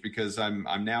changed because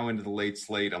I'm now into the late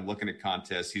slate. I'm looking at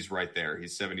contests. He's right there.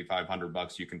 He's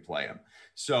 $7,500. You can play him.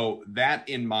 So that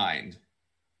in mind,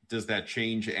 does that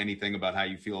change anything about how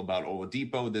you feel about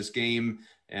Oladipo this game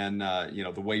and,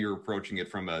 the way you're approaching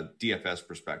it from a DFS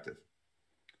perspective?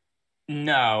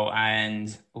 No,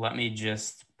 and let me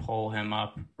just pull him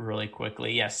up really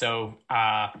quickly. Yeah, so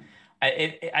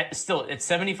still, it's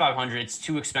 $7,500. It's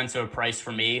too expensive a price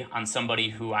for me on somebody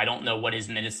who I don't know what his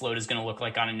minutes load is going to look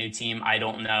like on a new team. I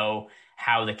don't know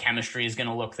how the chemistry is going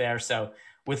to look there. So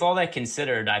with all that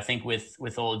considered, I think with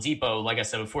Oladipo, like I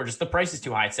said before, just the price is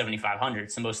too high at $7,500.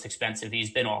 It's the most expensive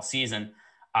he's been all season.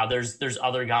 There's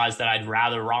other guys that I'd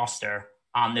rather roster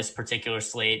on this particular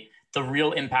slate. The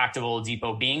real impact of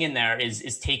Oladipo being in there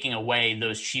is taking away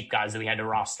those cheap guys that we had to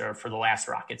roster for the last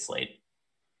Rocket slate.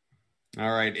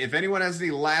 All right. If anyone has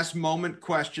any last moment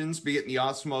questions, be it in the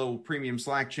Osmo Premium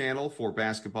Slack channel for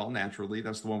basketball, naturally,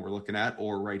 that's the one we're looking at,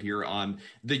 or right here on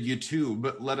the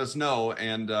YouTube, let us know.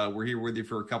 And we're here with you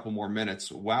for a couple more minutes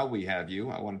while we have you.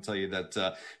 I want to tell you that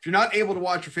if you're not able to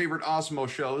watch your favorite Osmo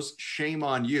shows, shame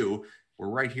on you. We're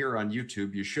right here on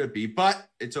YouTube. You should be, but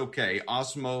it's okay.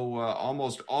 Osmo,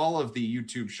 almost all of the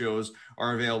YouTube shows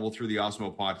are available through the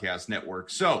Osmo Podcast Network.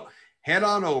 So head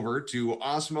on over to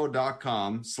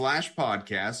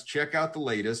osmo.com/podcast. Check out the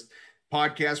latest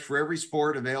podcast for every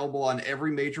sport, available on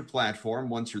every major platform.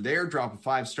 Once you're there, drop a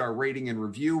 5-star rating and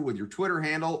review with your Twitter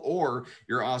handle or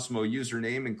your Osmo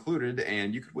username included,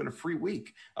 and you could win a free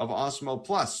week of Osmo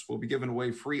Plus. We'll be giving away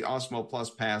free Osmo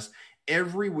Plus pass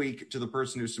every week to the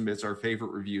person who submits our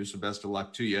favorite review. So best of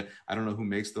luck to you. I don't know who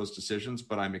makes those decisions,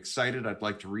 but I'm excited. I'd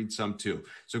like to read some too.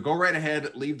 So go right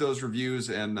ahead, leave those reviews,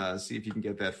 and see if you can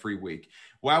get that free week.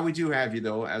 While we do have you,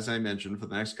 though, as I mentioned, for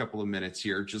the next couple of minutes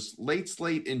here, just late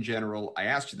slate in general. I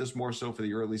asked you this more so for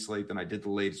the early slate than I did the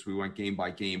latest. We went game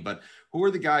by game. But who are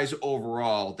the guys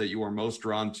overall that you are most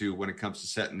drawn to when it comes to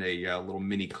setting a little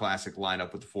mini classic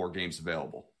lineup with the 4 games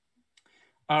available?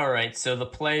 All right. So the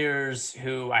players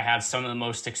who I have some of the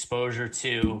most exposure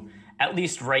to, at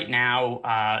least right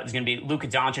now, is going to be Luka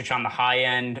Doncic on the high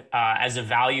end. As a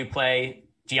value play,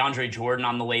 DeAndre Jordan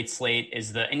on the late slate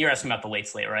is and you're asking about the late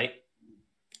slate, right?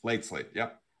 Late slate,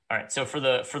 yep. All right, so for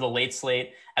the late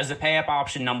slate, as the pay-up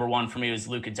option, number 1 for me was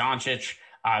Luka Doncic.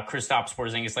 Kristaps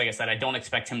Porzingis, like I said, I don't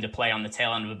expect him to play on the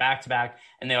tail end of a back-to-back,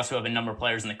 and they also have a number of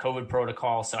players in the COVID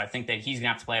protocol, so I think that he's going to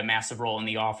have to play a massive role in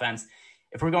the offense.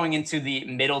 If we're going into the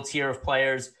middle tier of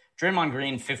players, Draymond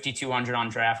Green, 5,200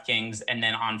 on DraftKings, and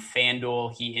then on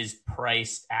FanDuel, he is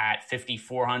priced at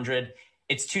 5,400.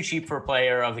 It's too cheap for a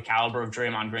player of the caliber of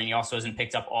Draymond Green. He also hasn't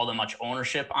picked up all that much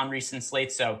ownership on recent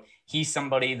slates, so he's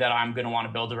somebody that I'm going to want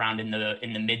to build around in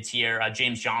the mid tier.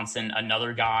 James Johnson,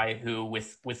 another guy who,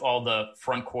 with all the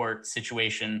front court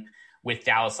situation with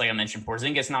Dallas, like I mentioned,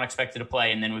 Porzingis not expected to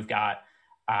play, and then we've got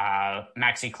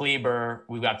Maxi Kleber,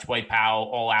 we've got Dwight Powell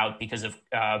all out because of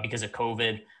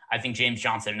COVID. I think James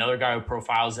Johnson, another guy who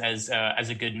profiles as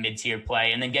a good mid tier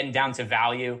play, and then getting down to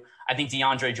value, I think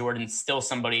DeAndre Jordan's still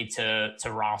somebody to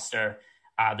roster.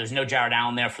 There's no Jared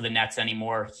Allen there for the Nets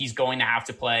anymore. He's going to have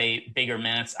to play bigger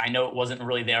minutes. I know it wasn't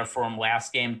really there for him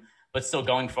last game, but still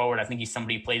going forward, I think he's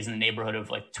somebody who plays in the neighborhood of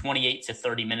like 28 to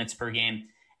 30 minutes per game.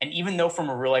 And even though from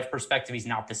a real life perspective, he's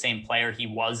not the same player he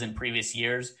was in previous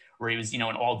years where he was, an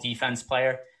all defense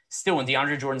player, still when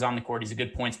DeAndre Jordan's on the court, he's a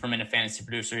good points per minute fantasy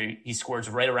producer. He scores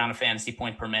right around a fantasy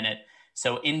point per minute.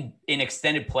 So in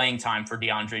extended playing time for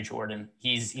DeAndre Jordan,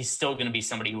 he's still going to be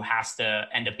somebody who has to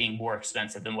end up being more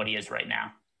expensive than what he is right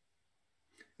now.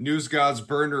 News God's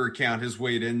burner account has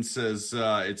weighed in, says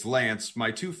it's Lance, my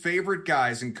 2 favorite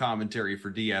guys in commentary for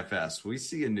DFS. We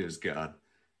see you, News God.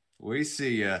 We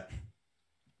see you.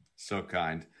 So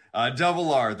kind.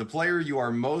 Double R, the player you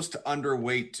are most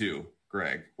underweight to,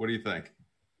 Greg. What do you think?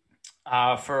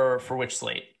 For which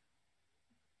slate?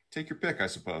 Take your pick, I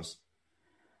suppose.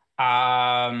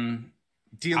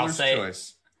 Dealer's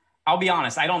choice. I'll be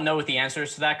honest. I don't know what the answer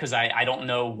is to that because I don't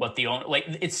know what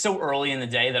it's so early in the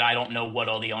day that I don't know what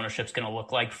all the ownership's going to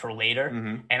look like for later.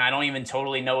 Mm-hmm. And I don't even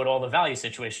totally know what all the value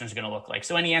situation is going to look like.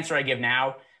 So any answer I give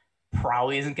now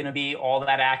probably isn't going to be all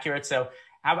that accurate. So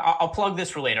I'll plug this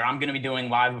for later. I'm going to be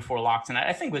doing live before lock tonight,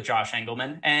 I think with Josh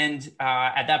Engelman. And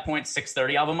at that point,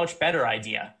 6:30, I'll have a much better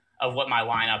idea of what my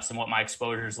lineups and what my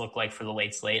exposures look like for the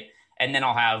late slate. And then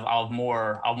I'll have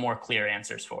more clear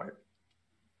answers for it.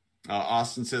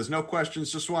 Austin says, no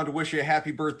questions. Just wanted to wish you a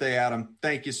happy birthday, Adam.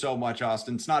 Thank you so much,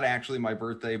 Austin. It's not actually my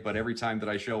birthday, but every time that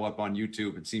I show up on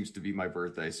YouTube, it seems to be my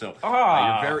birthday. So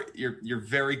you're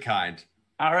very kind.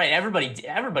 All right,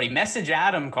 everybody, message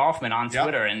Adam Kaufman on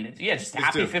Twitter, and just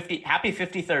happy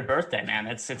 53rd birthday, man.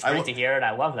 It's great to hear it.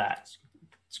 I love that.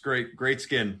 It's great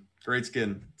skin.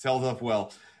 It's held up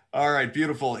well. All right,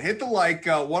 beautiful. Hit the like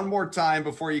one more time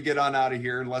before you get on out of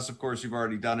here, unless, of course, you've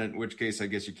already done it, in which case I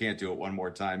guess you can't do it one more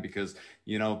time because,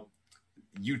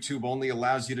 YouTube only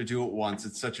allows you to do it once.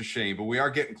 It's such a shame. But we are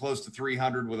getting close to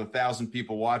 300 with 1,000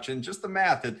 people watching. Just the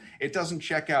math, it doesn't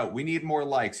check out. We need more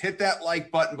likes. Hit that like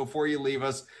button before you leave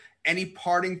us. Any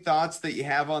parting thoughts that you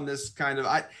have on this kind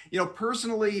of,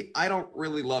 personally, I don't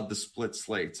really love the split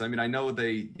slates. I mean, I know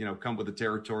they, come with the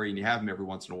territory and you have them every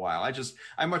once in a while.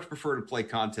 I much prefer to play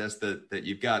contests that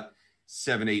you've got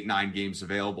 7, 8, 9 games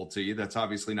available to you. That's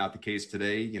obviously not the case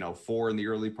today. 4 in the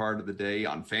early part of the day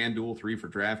on FanDuel, 3 for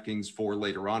DraftKings, 4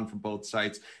 later on for both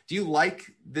sites. Do you like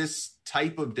this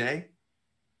type of day?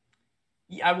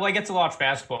 Yeah, well, I get to watch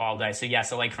basketball all day, so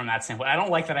yes, I like from that standpoint. I don't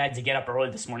like that I had to get up early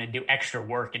this morning to do extra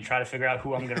work and try to figure out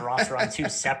who I'm going to roster on 2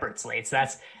 separate slates.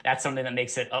 That's something that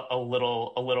makes it a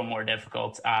little more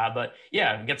difficult. But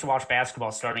yeah, I get to watch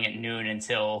basketball starting at noon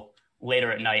until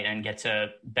later at night and get to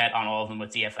bet on all of them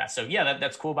with DFS. So yeah,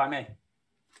 that's cool by me.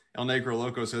 El Negro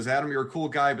Loco says, Adam, you're a cool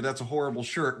guy, but that's a horrible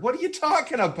shirt. What are you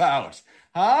talking about?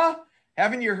 Huh?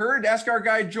 Haven't you heard? Ask our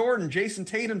guy Jordan. Jason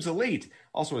Tatum's elite.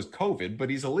 Also has COVID, but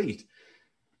he's elite.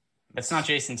 That's not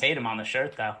Jason Tatum on the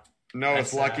shirt, though. No,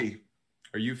 it's Lucky.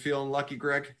 Are you feeling lucky,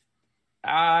 Greg?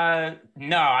 No,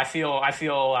 I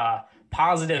feel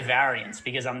positive variance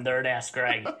because I'm nerd ass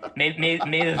Greg.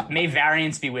 May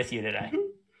variance be with you today.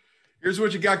 Here's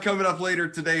what you got coming up later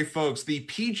today, folks. The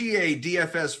PGA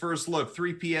DFS First Look,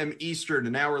 3 p.m. Eastern.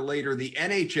 An hour later, the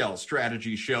NHL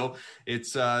Strategy Show.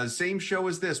 It's same show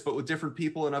as this, but with different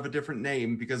people and of a different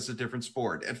name because it's a different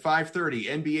sport. At 5:30,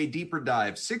 NBA Deeper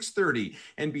Dive. 6:30,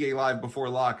 NBA Live Before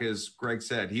Lock, as Greg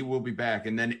said. He will be back.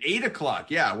 And then 8 o'clock.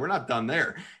 Yeah, we're not done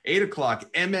there. 8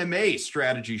 o'clock, MMA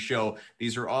Strategy Show.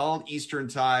 These are all Eastern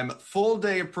time. Full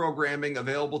day of programming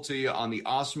available to you on the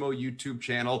Osmo YouTube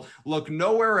channel. Look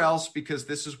nowhere else, because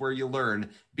this is where you learn.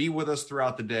 Be with us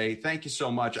throughout the day. Thank you so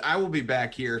much. I will be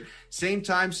back here. Same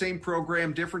time, same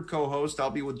program, different co-host. I'll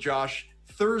be with Josh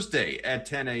Thursday at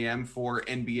 10 a.m. for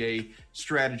NBA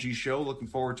Strategy Show. Looking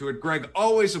forward to it. Greg,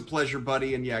 always a pleasure,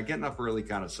 buddy. And yeah, getting up early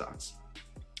kind of sucks.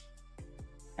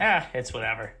 It's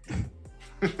whatever.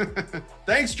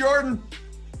 Thanks, Jordan.